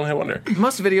smash stone hit wonder.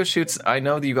 Most video shoots, I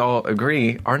know that you all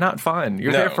agree, are not fun.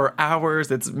 You're No. there for hours.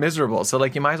 It's miserable. So,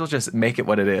 like, you might as well just make it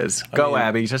what it is. Go, mean,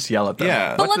 Abby. Just yell at them.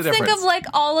 yeah. But What's let's the think difference? of like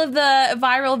all of the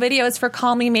viral videos for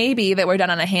Call Me Maybe that were done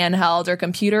on a handheld or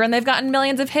computer, and they've gotten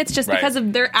millions of hits just Right. because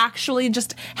of they're actually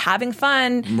just having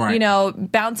fun, Right. you know,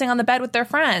 bouncing on the bed with their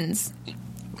friends.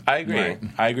 I agree. Right.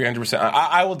 I agree 100%.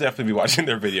 I will definitely be watching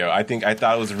their video. I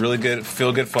thought it was really good,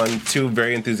 feel good fun. 2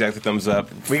 very enthusiastic thumbs up.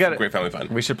 We got it. Great family fun.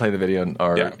 We should play the video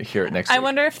or Yeah. hear it next I week.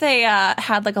 wonder if they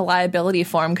had like a liability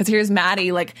form because here's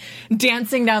Maddie like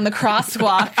dancing down the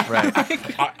crosswalk.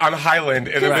 Right. On Highland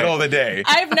in the Right. middle of the day.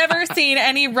 I've never seen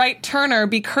any right turner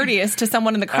be courteous to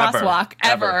someone in the crosswalk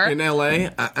ever. In LA?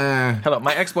 Hello,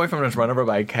 my ex-boyfriend was run over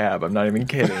by a cab. I'm not even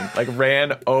kidding. Like,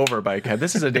 ran over by a cab.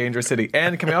 This is a dangerous city.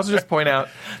 And can we also just point out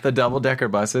the double-decker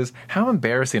buses? How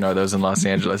embarrassing are those in Los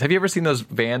Angeles? Have you ever seen those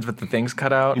vans with the things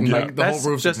cut out? Yeah, Like, the whole that's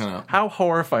roof's just cut out. how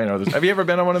horrifying are those? Have you ever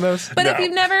been on one of those? But No.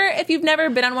 if you've never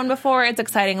been on one before, it's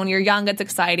exciting. When you're young, it's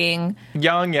exciting.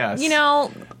 Young, yes. You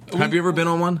know, Have you ever been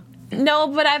on one? no,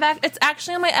 but it's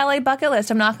actually on my LA bucket list.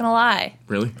 I'm not gonna lie.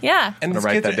 Really? Yeah. And I'm these, gonna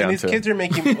write kids, that down, these too. kids are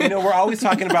making, we're always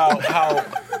talking about how,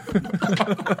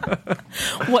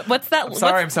 What's that?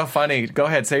 Sorry, I'm so funny. Go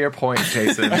ahead, say your point,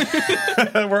 Jason.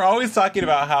 we're always talking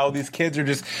about how these kids are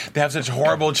just, they have such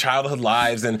horrible childhood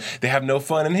lives and they have no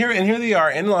fun. And here they are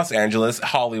in Los Angeles,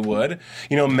 Hollywood.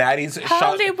 You know, Maddie's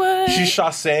Hollywood. She's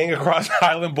chassing across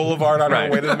Highland Boulevard on Right.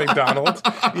 her way to the McDonald's.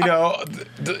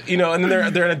 And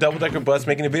then they're in a double-decker bus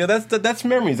making a video. That's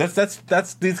memories.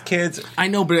 That's these kids. I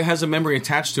know, but it has a memory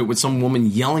attached to it with some woman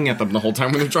yelling at them the whole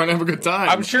time when they're trying to have a good time.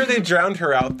 I'm sure they drowned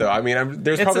her out, though. I mean,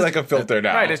 there's probably like a filter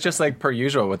now. Right, it's just like per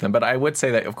usual with them. But I would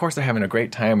say that, of course, they're having a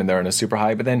great time and they're in a super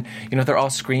high. But then, they're all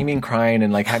screaming, crying,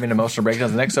 and like having emotional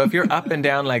breakdowns the next. So if you're up and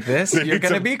down like this, you're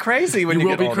going to be crazy when you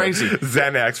will get be older. crazy.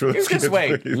 Xanax for those kids. Just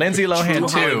wait. please. Lindsay True Lohan,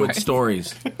 too. Hollywood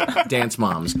stories. Dance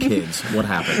moms, kids. What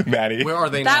happened? Maddie. Where are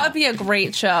they now? That would be a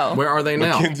great show. Where are they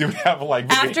now? Kids who have like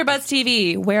AfterBuzz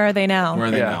TV. Where are they now? Where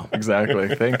are they Yeah, now?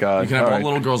 exactly. Thank God. You can have all right.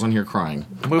 little girls on here crying.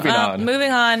 Moving on.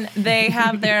 Moving on, they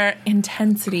have their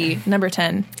intensity number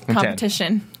 10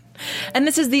 competition. And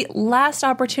this is the last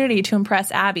opportunity to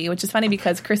impress Abby, which is funny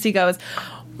because Chrissy goes,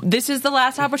 This is the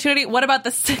last opportunity. What about the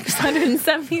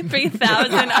 673,000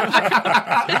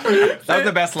 That was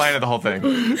the best line of the whole thing.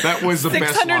 That was the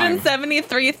best line.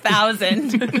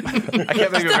 673,000. I can't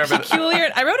believe you remember that. Peculiar.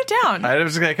 I wrote it down. I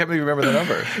can't believe you remember the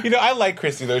number. You know, I like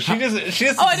Christy though. She just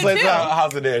I do slits too. out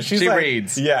how's it is. She like,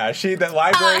 reads. Yeah, the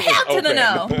library Hail is to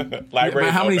the open. no. Library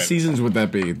But how is many open. seasons would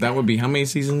that be? That would be how many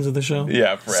seasons of the show?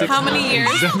 Yeah, forever. How many years?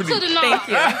 Thank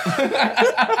you.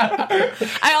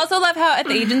 I also love how at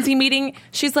the agency meeting,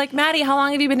 she's like, Maddie, how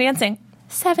long have you been dancing?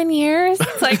 7 years.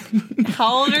 It's like,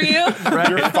 how old are you? You're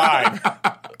 5.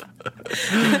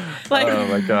 Like, Oh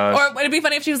my gosh. or it'd be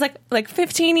funny if she was like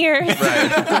 15 years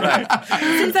Right.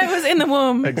 since I was in the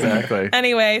womb. Exactly.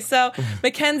 Anyway, so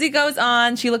Mackenzie goes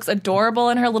on. She looks adorable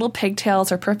in her little pigtails,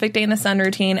 her perfect day in the sun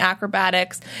routine,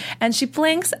 acrobatics, and she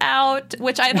blinks out,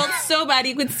 which I felt so bad.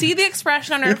 You could see the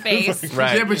expression on her face.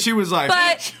 Right. Yeah, but she was like,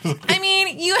 But I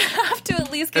mean, you have to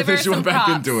at least give then her she some went back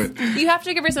props. into it. You have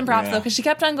to give her some props though, because she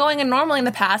kept on going. And normally in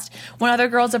the past, when other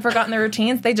girls have forgotten their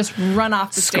routines, they just run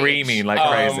off the stage. Screaming like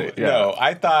crazy. Yeah. No,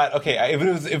 I thought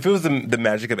if it was the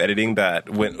magic of editing that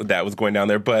was going down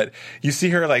there, but you see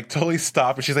her like totally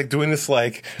stop and she's like doing this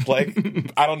like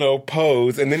I don't know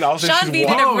pose, and then all of a Sean sudden B did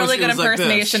a really good It was like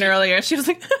impersonation this. earlier. She was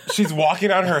like, she's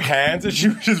walking on her hands and she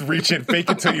was just reaching, fake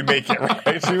until you make it,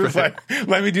 right? She was like,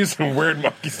 let me do some weird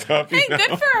monkey stuff. "Hey, good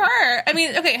for her." I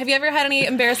mean, okay, have you ever had any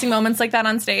embarrassing moments like that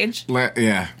on stage?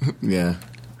 yeah.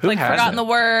 Like hasn't? forgotten the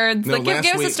words? No, Like,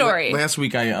 give us a story. Last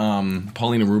week,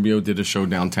 Paulina Rubio did a show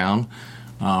downtown.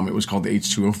 It was called the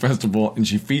H2O Festival, and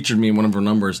she featured me in one of her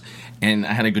numbers. And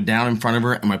I had to go down in front of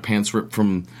her, and my pants ripped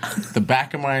from the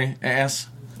back of my ass.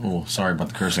 Oh, sorry about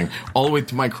the cursing. All the way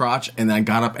to my crotch, and then I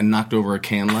got up and knocked over a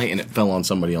can light, and it fell on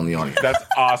somebody on the audience. That's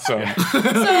awesome. So,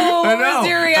 what was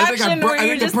your reaction? Were I you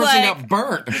think just the person like, got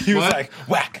burnt. He was What? like,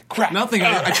 whack, crack. Nothing.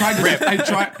 I tried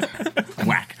to.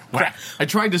 Whack. I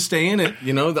tried to stay in it.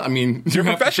 You know. I mean, You're you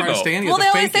have to try professional. to stay in it. well, You they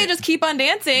have to always fake say it. just keep on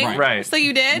dancing. Right. So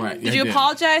you did? Right, Did I you did.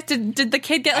 apologize? Did the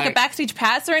kid get like a backstage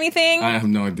pass or anything? I have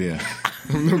no idea.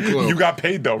 No clue. You got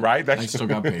paid though, right? I still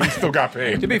got paid. Still got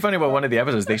paid. It'd be funny about one of the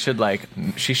episodes.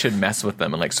 She should mess with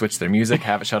them and like switch their music,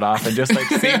 have it shut off, and just like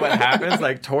see what happens.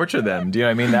 Like torture them. Do you know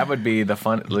what I mean? That would be the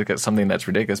fun. Look at something that's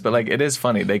ridiculous, but like it is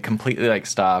funny. They completely like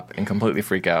stop and completely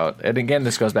freak out. And again,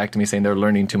 this goes back to me saying they're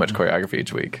learning too much choreography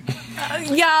each week.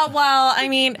 Yeah, well, I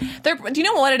mean, do you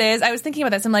know what it is? I was thinking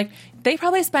about this. I'm like, they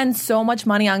probably spend so much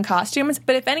money on costumes,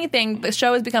 but if anything, the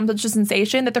show has become such a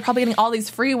sensation that they're probably getting all these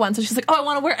free ones. So she's like, oh, I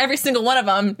want to wear every single one of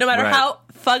them, no matter Right. how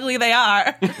fugly they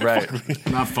are. Right.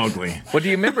 Not fugly. Well, do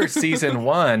you remember season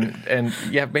 1? And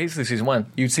yeah, basically season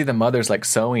 1, you'd see the mothers like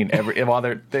sewing while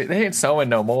they ain't sewing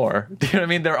no more. Do you know what I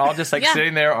mean? They're all just like Yeah.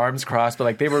 sitting there, arms crossed, but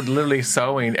like they were literally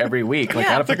sewing every week. Like,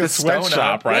 Yeah. gotta It's put like a the stone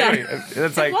sweatshop, up. right? Yeah.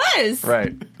 It's like It was.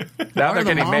 right. Now How they're are the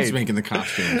getting moms made. making the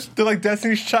costumes? They're like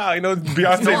Destiny's Child, you know,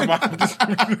 Beyonce's mom.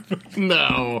 Just,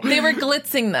 No. They were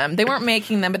glitzing them. They weren't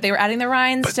making them, but they were adding the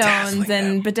rhinestones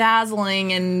and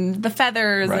bedazzling and the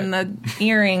feathers Right. and the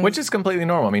earrings. Which is completely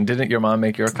normal. I mean, didn't your mom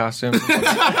make your costume?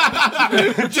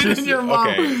 Didn't your mom,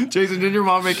 okay. Jason? Did your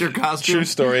mom make your costume? True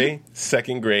story.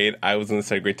 2nd grade, I was in the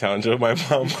 2nd grade talent show. My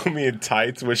mom put me in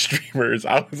tights with streamers.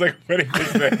 I was like, what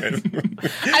is this?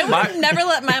 I would never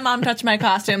let my mom touch my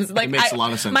costumes. Like, makes a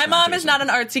lot of sense My now, mom is Jason. not an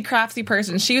artsy craftsy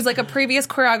person. She was like a previous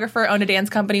choreographer, owned a dance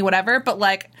company, whatever. But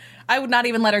like, I would not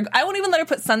even let her. I won't even let her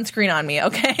put sunscreen on me.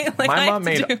 Okay, like, My I mom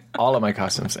have to made do- all of my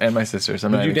costumes and my sisters.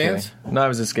 I'm not you even dance? kidding. No, I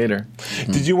was a skater.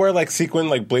 Did you wear like sequin,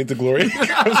 like Blades of Glory?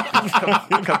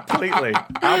 Completely.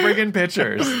 I'll bring in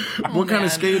pictures. What kind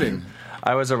of skating?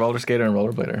 I was a roller skater and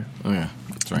rollerblader. Oh yeah,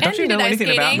 that's right. And Do you did know ice anything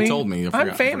about skating. me? You told me. I I'm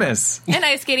forgot. famous. and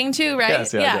ice skating too, right?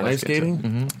 Yes, yeah, I did. Ice skating.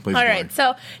 Mm-hmm. All right,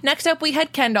 so next up we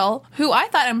had Kendall, who I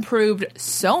thought improved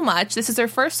so much. This is her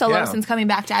first solo Yeah. since coming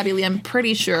back to Abby Lee, I'm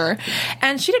pretty sure.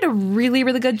 And she did a really,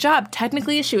 really good job.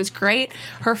 Technically, she was great.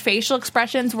 Her facial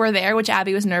expressions were there, which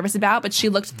Abby was nervous about, but she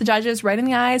looked at the judges right in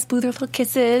the eyes, blew their little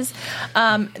kisses.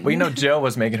 Well, you know, Jill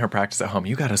was making her practice at home.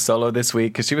 You got a solo this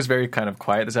week because she was very kind of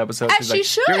quiet this episode. As She's she like,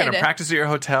 should. You're going to practice at your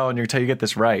hotel and until you get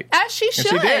this right. As she should.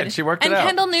 she did. She worked it and out.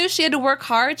 Kendall knew she had to work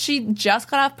hard. She just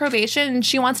got off probation, and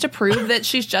she wants to prove that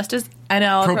she's just as... I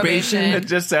know, Probation? It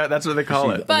just that's what they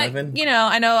call it. But, 11? you know,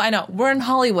 I know. We're in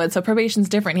Hollywood, so probation's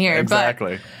different here.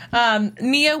 Exactly. But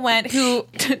Nia went, who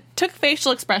took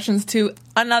facial expressions to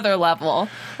another level.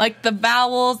 Like the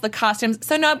vowels, the costumes.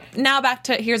 So now back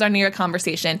to, here's our Nia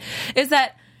conversation, is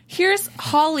that here's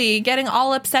Holly getting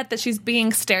all upset that she's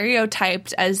being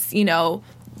stereotyped as, you know,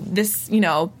 this, you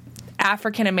know,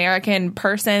 African American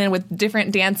person with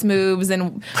different dance moves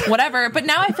and whatever. But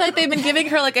now I feel like they've been giving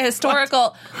her like a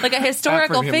historical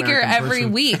figure every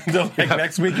week. So, like,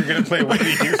 next week you're going to play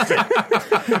Whitney Houston.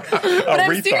 But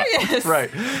I'm serious. Right.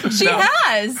 She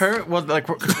has. We're going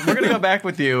to go back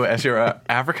with you as your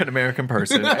African American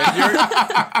person.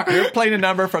 And you're playing a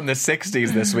number from the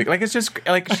 60s this week. Like, it's just,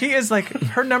 like, she is, like,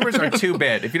 her numbers are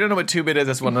 2-bit. If you don't know what 2-bit is,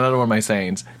 that's another one of my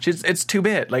sayings. It's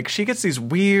 2-bit. Like, she gets these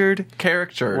weird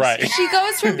characters. Right. She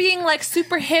goes from being, like,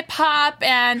 super hip-hop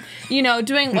and, you know,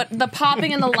 doing the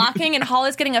popping and the locking, and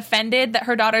Holly's getting offended that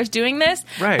her daughter's doing this.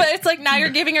 Right. But it's like, now you're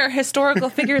giving her historical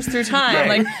figures through time.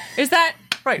 Right. Like, is that...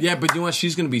 Right. Yeah, but you know what?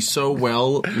 She's going to be so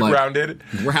well like, rounded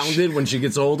when she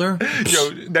gets older. Yo,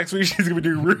 next week she's going to be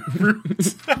doing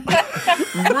roots.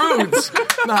 Roots,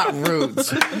 not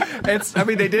roots.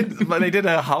 They did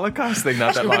a Holocaust thing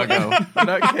not that long ago. I'm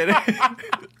not kidding.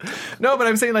 No, but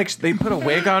I'm saying, like, they put a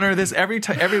wig on her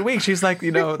every week. She's like,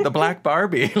 you know, the Black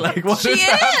Barbie. Like, what is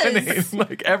happening?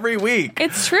 Like, every week.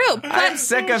 It's true. But I'm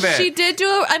sick of it.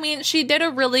 She did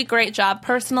a really great job.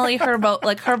 Personally, her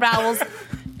vowels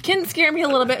can scare me a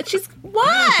little bit. She's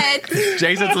what?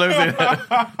 Jason's losing it.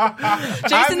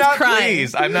 Jason's crying.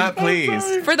 I'm not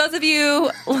pleased. For those of you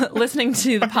listening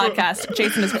to the podcast,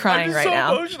 Jason is crying right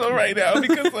now. I'm so emotional right now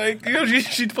because, like, you know,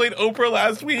 she played Oprah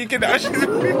last week and now she's...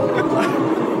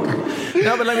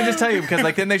 No, but let me just tell you, because,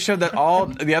 like, then they showed that all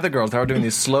the other girls are doing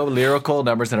these slow lyrical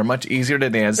numbers that are much easier to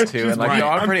dance to, and, like, they're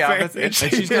all pretty obvious. And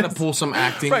she's going to pull some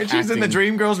acting. Right, she's in the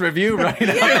Dreamgirls review right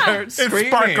now. Yeah. Screaming.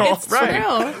 Sparkle. It's right.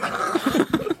 true.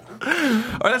 All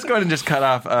right, let's go ahead and just cut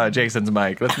off Jason's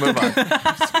mic. Let's move on.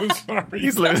 I'm so sorry.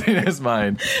 He's losing his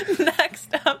mind.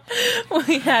 Next up,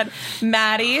 we had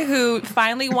Maddie, who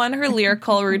finally won her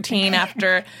lyrical routine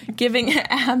after giving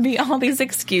Abby all these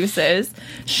excuses.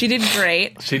 She did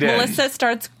great. She did. Melissa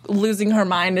starts losing her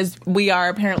mind, as we are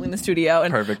apparently in the studio,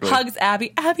 and Perfectly. hugs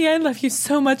Abby. Abby, I love you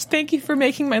so much. Thank you for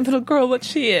making my little girl what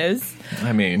she is.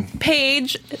 I mean,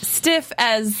 Paige, stiff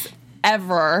as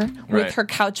ever with Right. her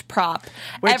couch prop.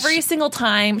 Which- Every single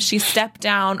time she stepped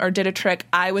down or did a trick,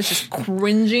 I was just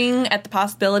cringing at the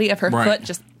possibility of her foot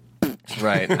just...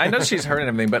 right. I know she's hurt and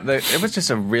everything, but it was just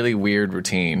a really weird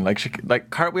routine. Like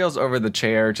cartwheels over the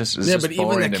chair just is just but even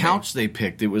boring the to couch they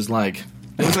picked, it was like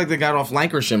they got off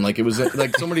Lancashire. Like, it was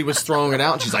like somebody was throwing it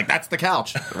out and she's like, that's the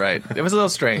couch. me. Right. It was a little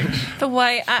strange. The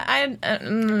way I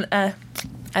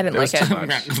didn't like it.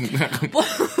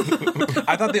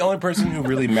 I thought the only person who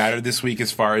really mattered this week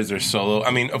as far as their solo,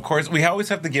 I mean, of course, we always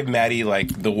have to give Maddie,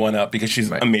 like, the one up because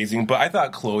she's amazing, but I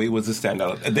thought Chloe was the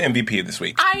standout, the MVP this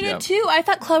week. I did too. I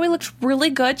thought Chloe looked really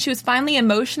good. She was finally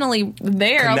emotionally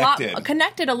there,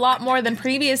 connected a lot more than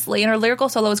previously, and her lyrical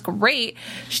solo was great.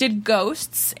 She did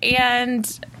Ghosts, and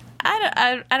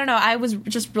I don't know. I was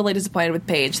just really disappointed with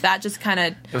Paige. That just kind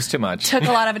of It was too much. took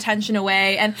a lot of attention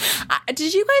away. And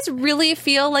did you guys really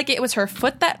feel like it was her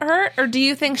foot that hurt, or do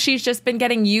you think she's just been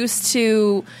getting used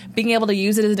to being able to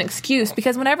use it as an excuse?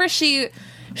 Because whenever she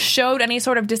showed any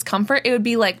sort of discomfort, it would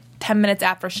be like 10 minutes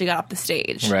after she got off the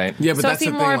stage. Right. Yeah, but So it that's the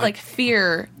seemed thing, more of like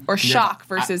fear or shock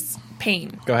versus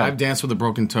pain. Go ahead. I've danced with a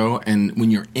broken toe, and when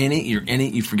you're in it,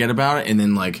 you forget about it, and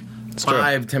then like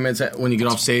 5-10 minutes when you get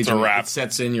off stage, a wrap. it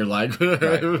sets in. You're like,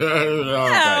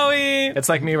 Owie. It's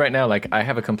like me right now. Like, I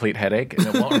have a complete headache, and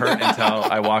it won't hurt until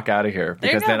I walk out of here,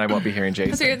 because then I won't be hearing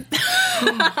Jason.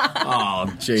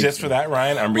 oh, Jesus. Just for that,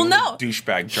 Ryan, I'm reading no.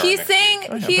 douchebag jar. He's saying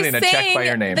putting a check by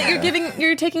your name. that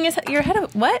you're taking your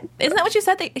head. What? Isn't that what you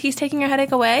said? That he's taking your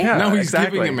headache away? Yeah. No, he's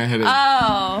exactly. giving him a headache.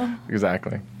 Oh,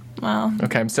 Exactly. well.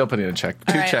 Okay, I'm still putting a check.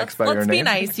 All Two right, checks by your let's name. be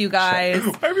nice, you guys.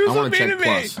 I I want to check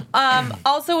plus.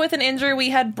 Also, with an injury, we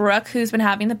had Brooke, who's been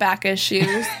having the back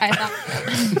issues.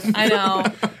 I know.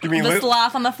 You mean The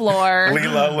sloth on the floor.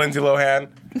 Leela, Lindsay Lohan,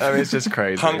 I mean, it's just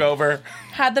crazy. hungover.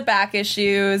 Had the back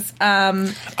issues.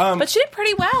 But she did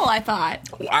pretty well, I thought.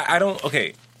 I don't.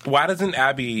 Okay, why doesn't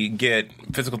Abby get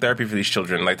physical therapy for these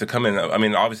children? Like, to come in. I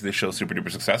mean, obviously the show's super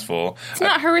duper successful, It's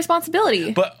not her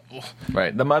responsibility. but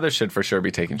Right. The mother should for sure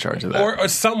be taking charge of that. or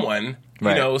someone.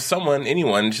 Right. You know,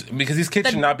 anyone, because these kids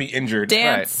should not be injured.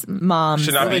 Dance moms.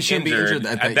 Should not Well, they be shouldn't be injured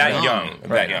injured at that young. Right.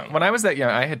 That young. When I was that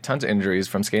young, I had tons of injuries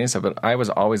from skating stuff, but I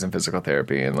was always in physical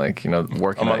therapy and, like, you know,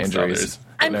 working on Amongst injuries. others.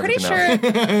 I'm and pretty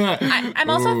everything sure. else. I'm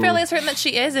also fairly certain that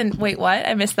she is. And wait, what?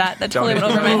 I missed that. That totally went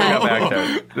over my Go head. back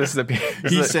there. This is a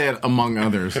He said, among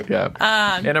others.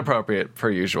 yeah. Inappropriate per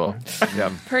usual.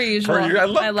 Yeah. Per usual.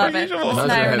 I love per it. usual. It's How's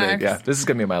your Naira headache? Narcs. Yeah. This is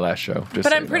gonna be my last show. Just But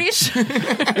so I'm you pretty sure.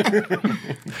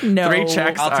 No. 3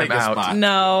 checks. I'll take I'm a out. spot.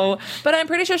 No. But I'm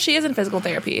pretty sure she is in physical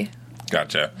therapy.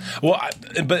 Gotcha. Well,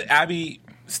 but Abby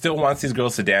still wants these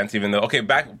girls to dance, even though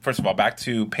first of all, back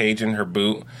to Paige and her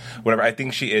boot, whatever. I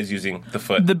think she is using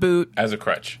the boot as a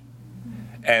crutch.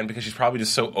 And because she's probably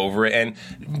just so over it,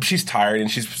 and she's tired, and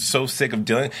she's so sick of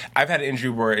dealing. I've had an injury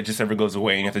where it just never goes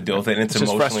away, and you have to deal with it, and it's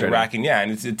emotionally racking. Yeah,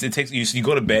 and it takes you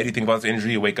go to bed, you think about this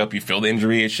injury, you wake up, you feel the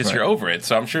injury. It's just you're over it.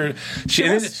 So I'm sure she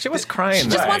was crying. She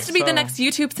just wants to be the next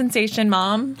YouTube sensation,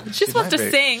 Mom. She just wants to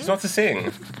sing. She wants to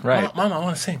sing. Right, Mom, I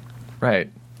want to sing.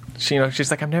 Right. She's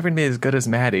like, I'm never gonna be as good as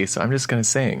Maddie, so I'm just gonna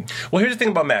sing. Well, here's the thing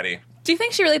about Maddie. Do you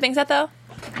think she really thinks that though?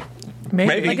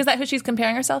 Maybe. Like, is that who she's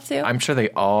comparing herself to? I'm sure they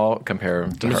all compare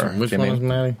to her. Which one is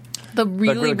Maddie? The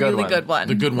really good one.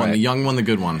 The good one. Right. The young one, the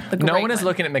good one. No one is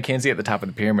looking at Mackenzie at the top of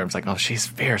the pyramid. It's like, oh, she's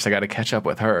fierce. I got to catch up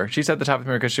with her. She's at the top of the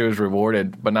pyramid because she was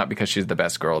rewarded, but not because she's the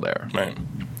best girl there. Right.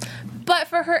 But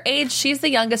for her age, she's the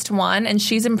youngest one, and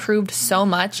she's improved so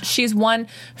much. She's won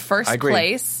first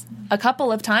place a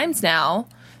couple of times now.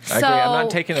 I agree. I'm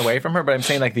not taking it away from her, but I'm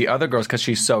saying like the other girls, because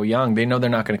she's so young, they know they're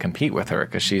not going to compete with her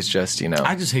because she's just,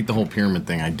 I just hate the whole pyramid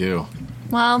thing. I do.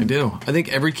 Well, I do. I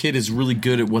think every kid is really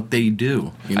good at what they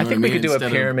do. You know I think we could do a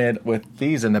pyramid with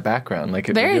these in the background. Like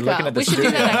if there you're you looking go. at the We should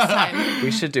do that next time. We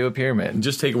should do a pyramid.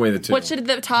 Just take away the two. What should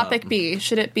the topic be?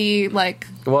 Should it be like?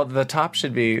 Well, the top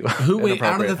should be wait,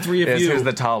 out of the three of you, who's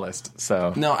the tallest?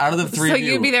 So no, out of the three so of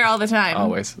you, you'd be there all the time.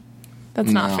 Always.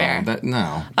 That's not fair.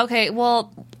 No. Okay,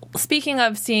 well, speaking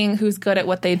of seeing who's good at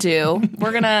what they do,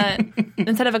 we're going to,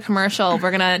 instead of a commercial,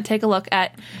 we're going to take a look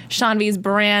at Shanvi's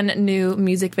brand new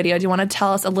music video. Do you want to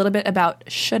tell us a little bit about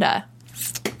Shoulda?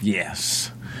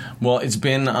 Yes. Well, it's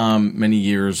been many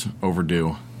years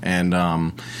overdue. And,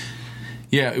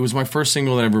 it was my first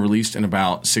single that I ever released in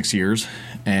about 6 years.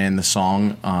 And the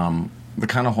song,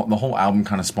 the whole album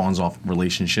kind of spawns off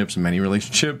relationships, many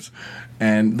relationships.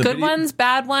 And the good ones,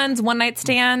 bad ones, one-night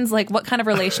stands? Like, what kind of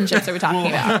relationships are we talking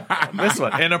about? This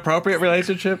one. Inappropriate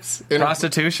relationships?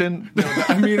 Prostitution? No,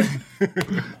 I mean...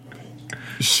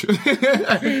 Shoulda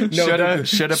paid that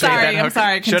hooker.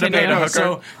 Sorry, Shoulda paid a hooker.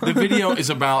 So the video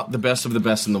is about the best of the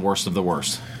best and the worst of the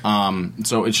worst.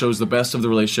 So it shows the best of the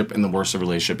relationship and the worst of the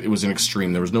relationship. It was an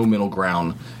extreme. There was no middle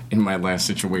ground in my last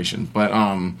situation. But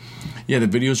the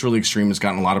video is really extreme. It's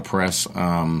gotten a lot of press.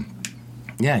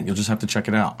 You'll just have to check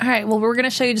it out. All right, well, we're going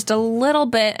to show you just a little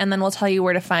bit, and then we'll tell you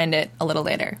where to find it a little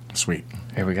later. Sweet.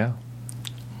 Here we go.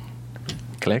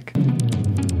 Click.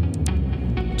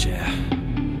 Yeah.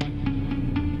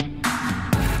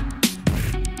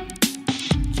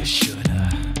 You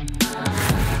shoulda.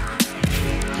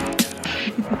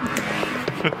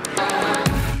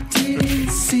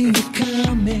 Didn't see you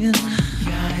coming.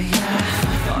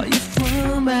 Yeah. Are you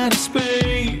from outer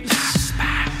space?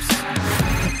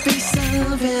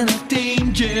 Of any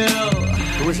danger.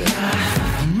 Who is it?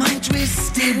 My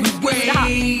twisted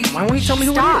way. Why won't you tell me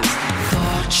who it is?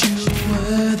 Thought you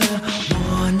were the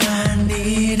one I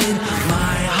needed.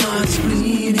 My heart's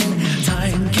bleeding.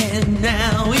 Time can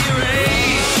now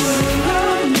erase. Should've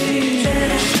loved me.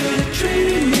 That I should've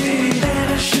treated me. That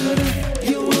I should've.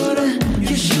 You would've.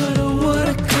 You should've.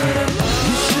 Woulda. Coulda.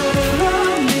 You should've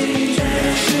loved me. That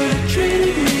I should've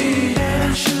treated me. That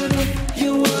I should've.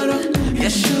 You would've. You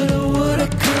should've.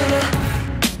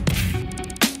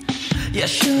 You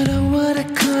shoulda, woulda,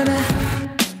 coulda.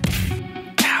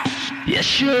 You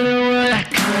shoulda, woulda,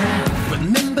 coulda.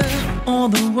 Remember all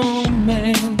the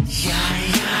romance.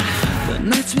 The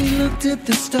nights we looked at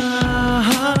the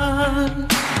stars.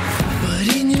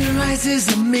 But in your eyes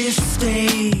is a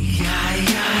mistake.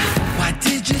 Why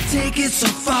did you take it so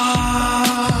far?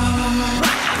 I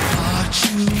thought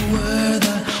you were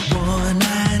the one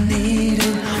I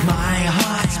needed. My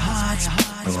heart.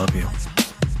 I love you.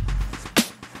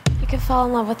 I could fall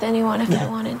in love with anyone if I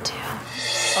wanted to.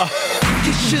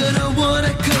 You shoulda,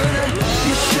 woulda, coulda.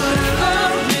 You shoulda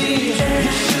loved me.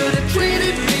 You shoulda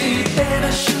treated me. Then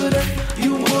I shoulda.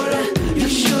 You woulda. You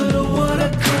shoulda, woulda,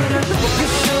 coulda. You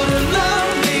shoulda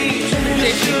loved me.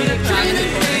 You shoulda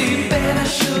treated me. Then I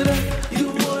shoulda. You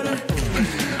woulda.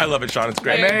 I love it, Sean. It's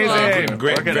great. Amazing.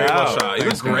 Great. Work it Very well out. shot. You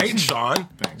look great, Sean.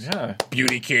 Thanks. Yeah.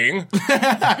 Beauty king.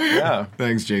 Yeah.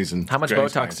 Thanks, Jason. How much Very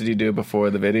Botox nice. did you do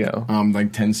before the video?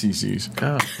 Like 10 cc's.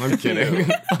 Oh. I'm kidding.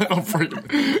 I'm freaking...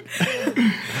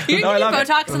 You No, I can love do it.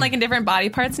 Botox in different body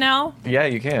parts now? Yeah,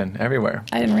 you can. Everywhere.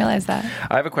 I didn't realize that.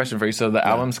 I have a question for you. So the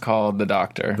album's called The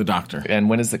Doctor. The Doctor. And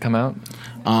when does it come out?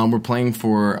 We're playing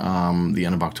for the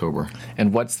end of October.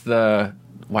 And why is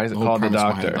it whole called The premise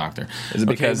behind Doctor? The Doctor. Is it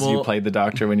Okay, because well- you played the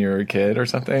doctor when you were a kid or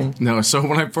something? No, so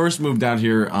when I first moved out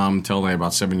here to LA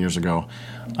about 7 years ago,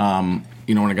 when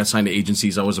I got signed to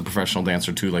agencies, I was a professional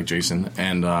dancer too, like Jason,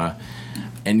 and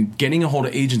getting a hold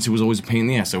of agents, it was always a pain in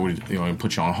the ass. They would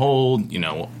put you on hold,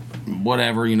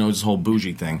 whatever, this whole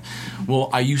bougie thing. Well,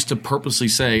 I used to purposely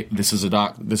say, this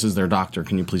is their doctor.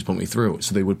 Can you please put me through?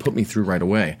 So they would put me through right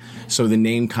away. So the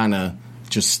name kind of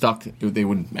just stuck.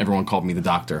 Everyone called me the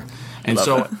doctor. And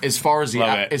so as far as the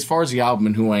album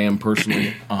and who I am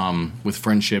personally, with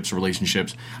friendships,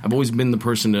 relationships, I've always been the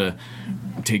person to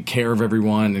take care of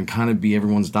everyone and kind of be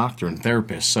everyone's doctor and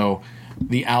therapist. So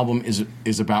the album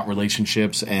is about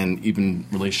relationships and even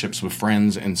relationships with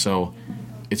friends, and so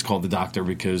it's called The Doctor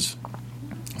because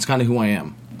it's kind of who I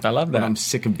am. I love that. But I'm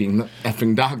sick of being the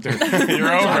effing doctor.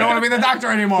 You're over I don't want to be the doctor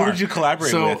anymore. Who did you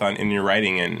collaborate with in your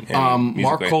writing and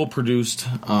Mark Cole produced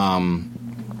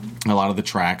a lot of the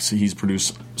tracks. He's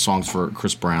produced songs for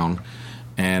Chris Brown,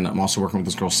 and I'm also working with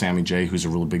this girl Sammy J, who's a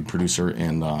really big producer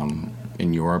in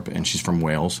Europe, and she's from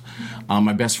Wales.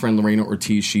 My best friend Lorena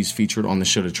Ortiz, she's featured on the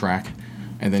Shoulda track.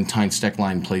 And then Tyne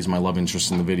Steckline plays my love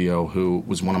interest in the video, who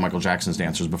was one of Michael Jackson's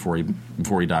dancers before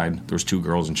he died. There was 2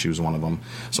 girls, and she was one of them.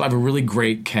 So I have a really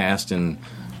great cast and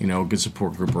a good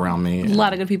support group around me. A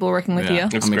lot of good people working with you.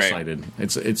 It's I'm great. excited.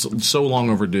 It's so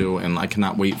long overdue, and I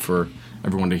cannot wait for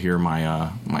everyone to hear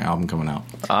my my album coming out.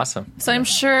 Awesome. So I'm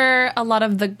sure a lot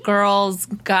of the girls,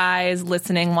 guys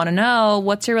listening want to know,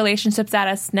 what's your relationship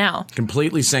status now?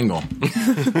 Completely single.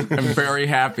 I'm very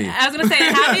happy. I was going to say,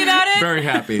 happy about it? Very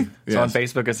happy. So on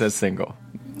Facebook it says single.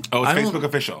 Oh, it's I don't- Facebook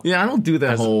official. Yeah, I don't do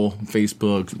that whole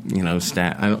Facebook,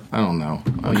 stat. I don't know.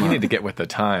 You need to get with the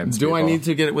times. Do I people. need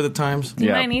to get it with the times? You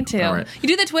Yeah. might need to. All right. You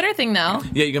do the Twitter thing, though.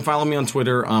 Yeah, you can follow me on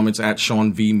Twitter. It's at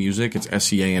Sean V Music. It's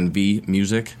SEANV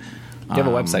Music. You have a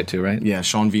website too, right? Yeah,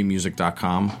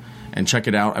 SeanVmusic.com. And check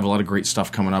it out. I have a lot of great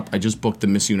stuff coming up. I just booked the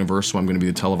Miss Universe, so I'm going to be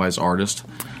the televised artist.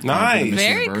 Nice. for the Miss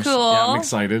Very Universe. cool. Yeah, I'm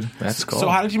excited. That's cool. So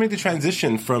how did you make the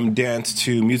transition from dance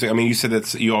to music? I mean, you said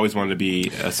that you always wanted to be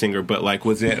a singer, but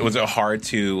was it hard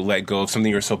to let go of something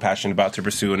you were so passionate about to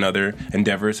pursue another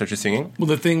endeavor such as singing? Well,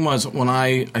 the thing was, when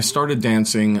I started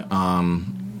dancing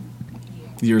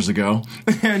years ago,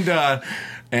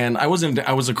 and I was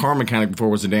a car mechanic before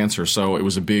I was a dancer, so it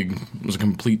was a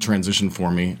complete transition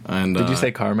for me. And Did you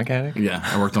say car mechanic? Yeah,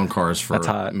 I worked on cars for That's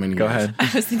hot. many Go years. ahead.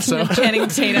 I was thinking of Channing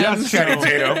Tatum. Channing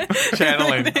Tatum.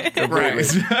 Channeling. Right.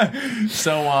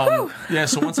 So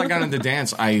so once I got into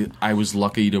dance, I was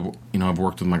lucky to I've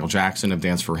worked with Michael Jackson, I've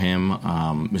danced for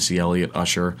him, Missy Elliott,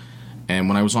 Usher, and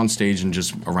when I was on stage and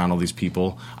just around all these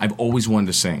people, I've always wanted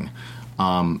to sing.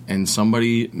 And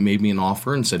somebody made me an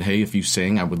offer and said, "Hey, if you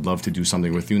sing, I would love to do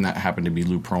something with you." And that happened to be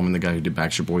Lou Pearlman, the guy who did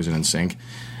Backstreet Boys and NSYNC.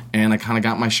 And I kind of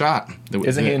got my shot.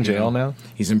 Isn't he in jail now?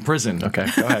 He's in prison. Okay,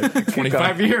 go ahead.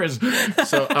 25 years.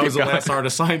 So I was the last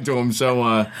artist assigned to him.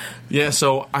 So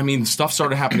so I mean, stuff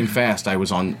started happening fast. I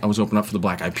was opening up for the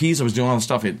Black Eyed Peas. I was doing all the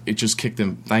stuff. It just kicked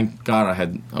in. Thank God I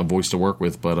had a voice to work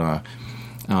with. But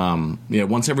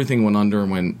once everything went under and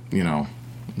went,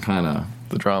 kind of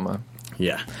The drama.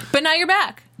 yeah. But now you're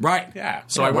back. Right. Yeah.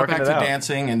 So I went working back it to out.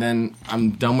 dancing, and then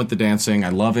I'm done with the dancing. I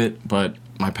love it, but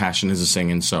my passion is the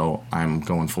singing, so I'm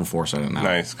going full force at it now.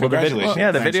 Nice. Well, Congratulations. the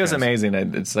Thanks, video's guys. amazing.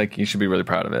 It's like you should be really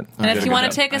proud of it. And if you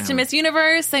want to take us to Miss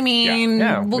Universe, I mean,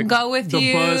 Yeah, we'll go with The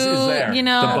you. buzz is there. You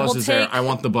know, The buzz we'll is take. there. I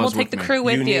want the buzz We'll take with the me. crew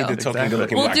with You you. need the token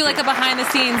looking We'll black do like a girl. behind the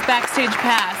scenes backstage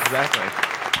pass. Exactly.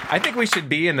 I think we should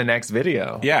be in the next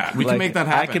video. Yeah. We can make that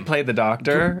happen. I could play the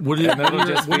doctor. What are, and then it'll what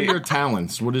just are be- your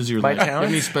talents? What is your My Do you have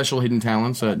talents? any special hidden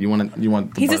talents that you want? The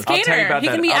He's a buzz? skater. I'll tell you about He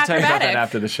that. can be I'll tell you about acrobatic. that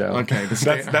after the show. Okay,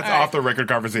 That's off the record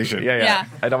conversation. Yeah. Yeah.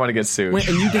 I don't want to get sued. Wait,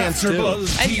 and you dance too.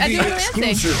 I do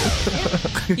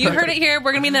dancing. You heard it here.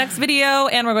 We're going to be in the next video,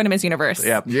 and we're going to Miss Universe.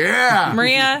 Yeah. Yeah.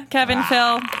 Maria, Kevin,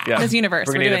 Phil, Yeah. Miss Universe.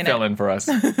 We're We're gonna need doing a fill it. in for us.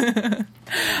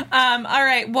 All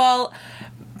right. Well,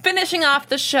 finishing off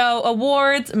the show,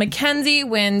 awards. Mackenzie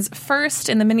wins first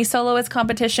in the mini soloist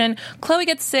competition. Chloe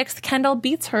gets 6th. Kendall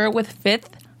beats her with 5th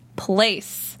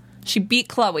place. She beat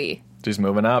Chloe. Just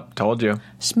moving up. Told you.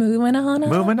 She's moving on up.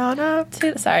 Moving on up.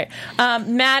 Sorry.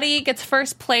 Maddie gets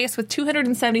first place with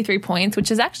 273 points, which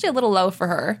is actually a little low for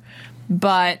her.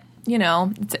 But,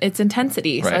 it's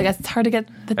intensity. So I Right. guess it's hard to get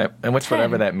the And which 10.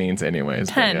 whatever that means anyways.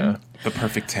 but 10. yeah. The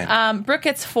perfect 10. Brooke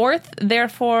gets 4th,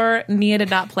 therefore Nia did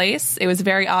not place. It was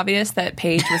very obvious that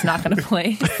Paige was not going to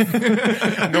place.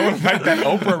 No one liked that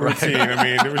Oprah routine. I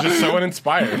mean, it was just so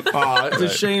uninspired. Aw, it's a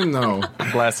shame though.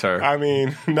 Bless her. I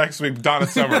mean, next week, Donna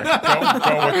Summer. Go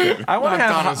with it. I want to Not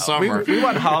have Donna Summer. We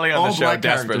want Holly on All the show black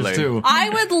characters desperately. too. I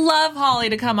would love Holly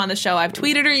to come on the show. I've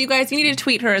tweeted her. You guys, you need to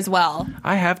tweet her as well.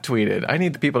 I have tweeted. I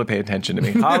need the people to pay attention to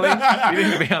me. Holly, you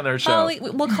need to be on their show. Holly,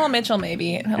 we'll call Mitchell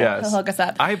maybe. He'll Yes. hook us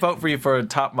up. I vote for you for a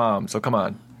top mom, so come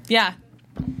on. Yeah.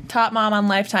 Top mom on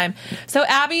Lifetime. So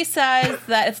Abby says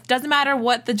that it doesn't matter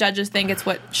what the judges think, it's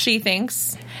what she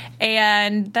thinks.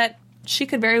 And that she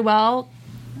could very well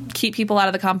keep people out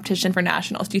of the competition for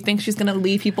nationals? Do you think she's going to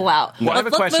leave people out? I have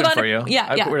a question for you.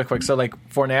 Yeah. Real quick. So, like,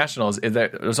 for nationals,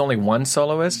 there's only one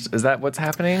soloist? Is that what's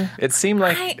happening? It seemed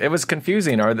like it was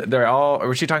confusing. Or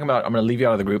was she talking about, I'm going to leave you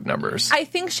out of the group numbers? I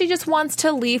think she just wants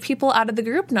to leave people out of the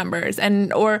group numbers,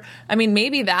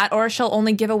 maybe that, or she'll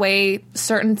only give away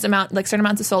certain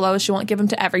amounts of solos. She won't give them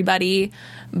to everybody,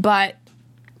 but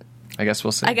I guess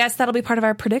we'll see. I guess that'll be part of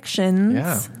our predictions.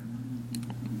 Yeah.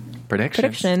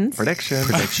 Predictions. Oh,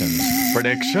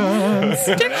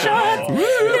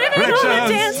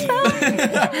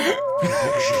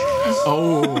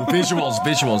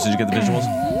 visuals. Did you get the visuals?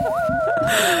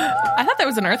 I thought there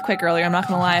was an earthquake earlier. I'm not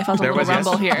going to lie. I felt a little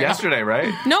rumble here. Yesterday,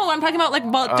 right? No, I'm talking about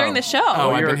during the show. Oh,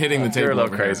 I've been hitting the table. You're a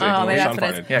little crazy. Oh, maybe that's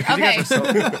what it is. Yeah, okay. So,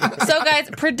 guys,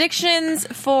 predictions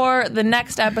for the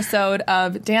next episode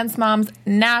of Dance Moms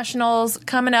Nationals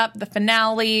coming up. The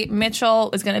finale.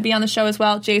 Mitchell is going to be on the show as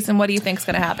well. Jason, what do you think is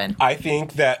going to happen? I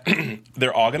think that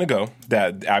they're all going to go.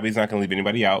 That Abby's not going to leave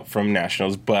anybody out from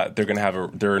nationals, but they're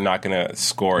not going to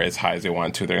score as high as they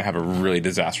want to. They're going to have a really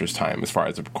disastrous time as far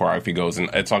as the choreography goes, and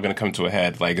it's all going to come to a head.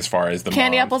 Like as far as the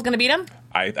Candy moms. Apple's going to think him?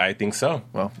 I think so.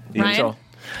 Well, Ryan?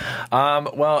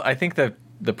 Well, I think that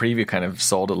the preview kind of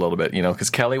sold a little bit, because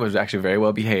Kelly was actually very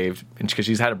well behaved, and because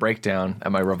she's had a breakdown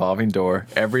at my revolving door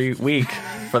every week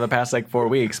for the past 4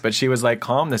 weeks, but she was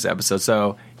calm this episode.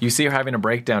 So you see her having a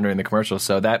breakdown during the commercial,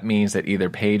 so that means that either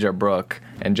Paige or Brooke,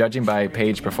 and judging by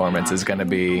Paige's performance, is going to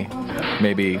be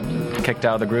maybe kicked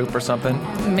out of the group or something.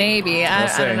 Maybe. I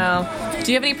don't know.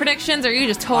 Do you have any predictions, or are you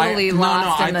just totally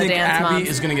lost in the dance moms? I think Abby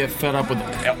is going to get fed up with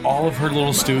all of her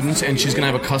little students, and she's going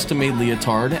to have a custom-made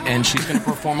leotard, and she's going to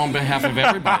perform on behalf of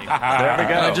everybody. There we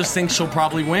go. I just think she'll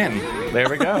probably win. There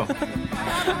we go.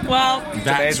 Well,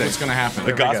 that's what's going to happen.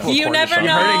 The gospel. You never You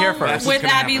heard it here first. know with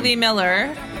Abby Lee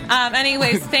Miller.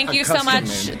 Anyways, thank you so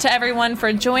much to everyone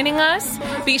for joining us.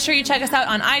 Be sure you check us out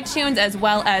on iTunes as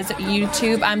well as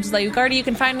YouTube. I'm Giselle Ugarte. You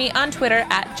can find me on Twitter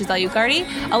at Giselle Ugarte.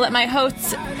 I'll let my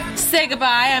hosts say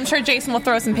goodbye. I'm sure Jason will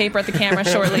throw some paper at the camera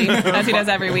shortly, as he does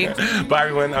every week. Bye,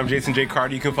 everyone. I'm Jason J.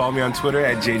 Carter. You can follow me on Twitter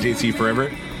at JJC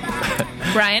Forever.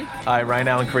 Brian? Hi, Ryan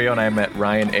Allen Carrillo, and I'm at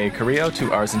Ryan A. Carrillo,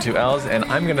 2 R's and 2 L's, and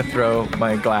I'm going to throw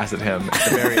my glass at him at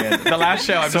the very end. The last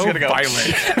show, I'm just going to go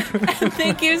violent.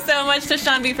 Thank you so much to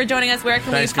Sean B for joining us. Where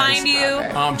can we find you?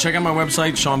 Check out my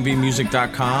website,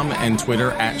 SeanBMusic.com, and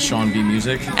Twitter at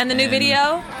SeanBMusic. And the new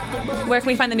video? Where can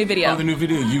we find the new video? Oh, the new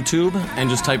video, YouTube, and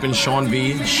just type in Sean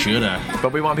B. Shoulda.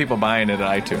 But we want people buying it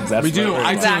at iTunes. We do.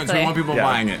 iTunes. Exactly. We want people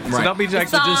buying it. So don't be The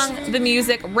song, the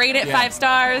music, rate it 5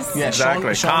 stars. Yeah,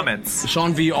 exactly. Comments.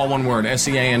 Sean V, all one word,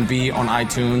 SEANV on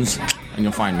iTunes, and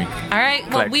you'll find me. All right.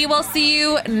 Well, we will see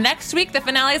you next week. The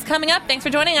finale is coming up. Thanks for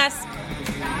joining us.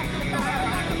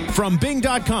 From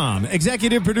Bing.com,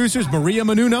 executive producers Maria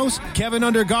Menounos, Kevin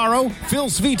Undergaro, Phil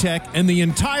Svitek, and the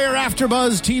entire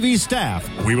AfterBuzz TV staff,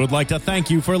 we would like to thank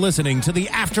you for listening to the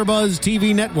AfterBuzz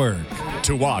TV network.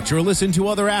 To watch or listen to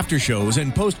other after shows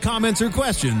and post comments or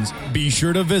questions, be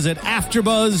sure to visit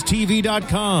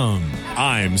AfterBuzzTV.com.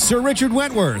 I'm Sir Richard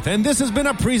Wentworth, and this has been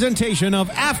a presentation of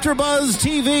AfterBuzz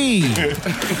TV.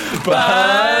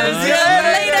 Buzz you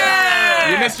later!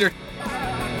 You missed your...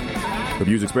 The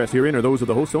views expressed herein are those of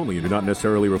the hosts only and do not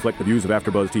necessarily reflect the views of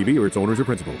AfterBuzz TV or its owners or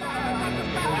principals.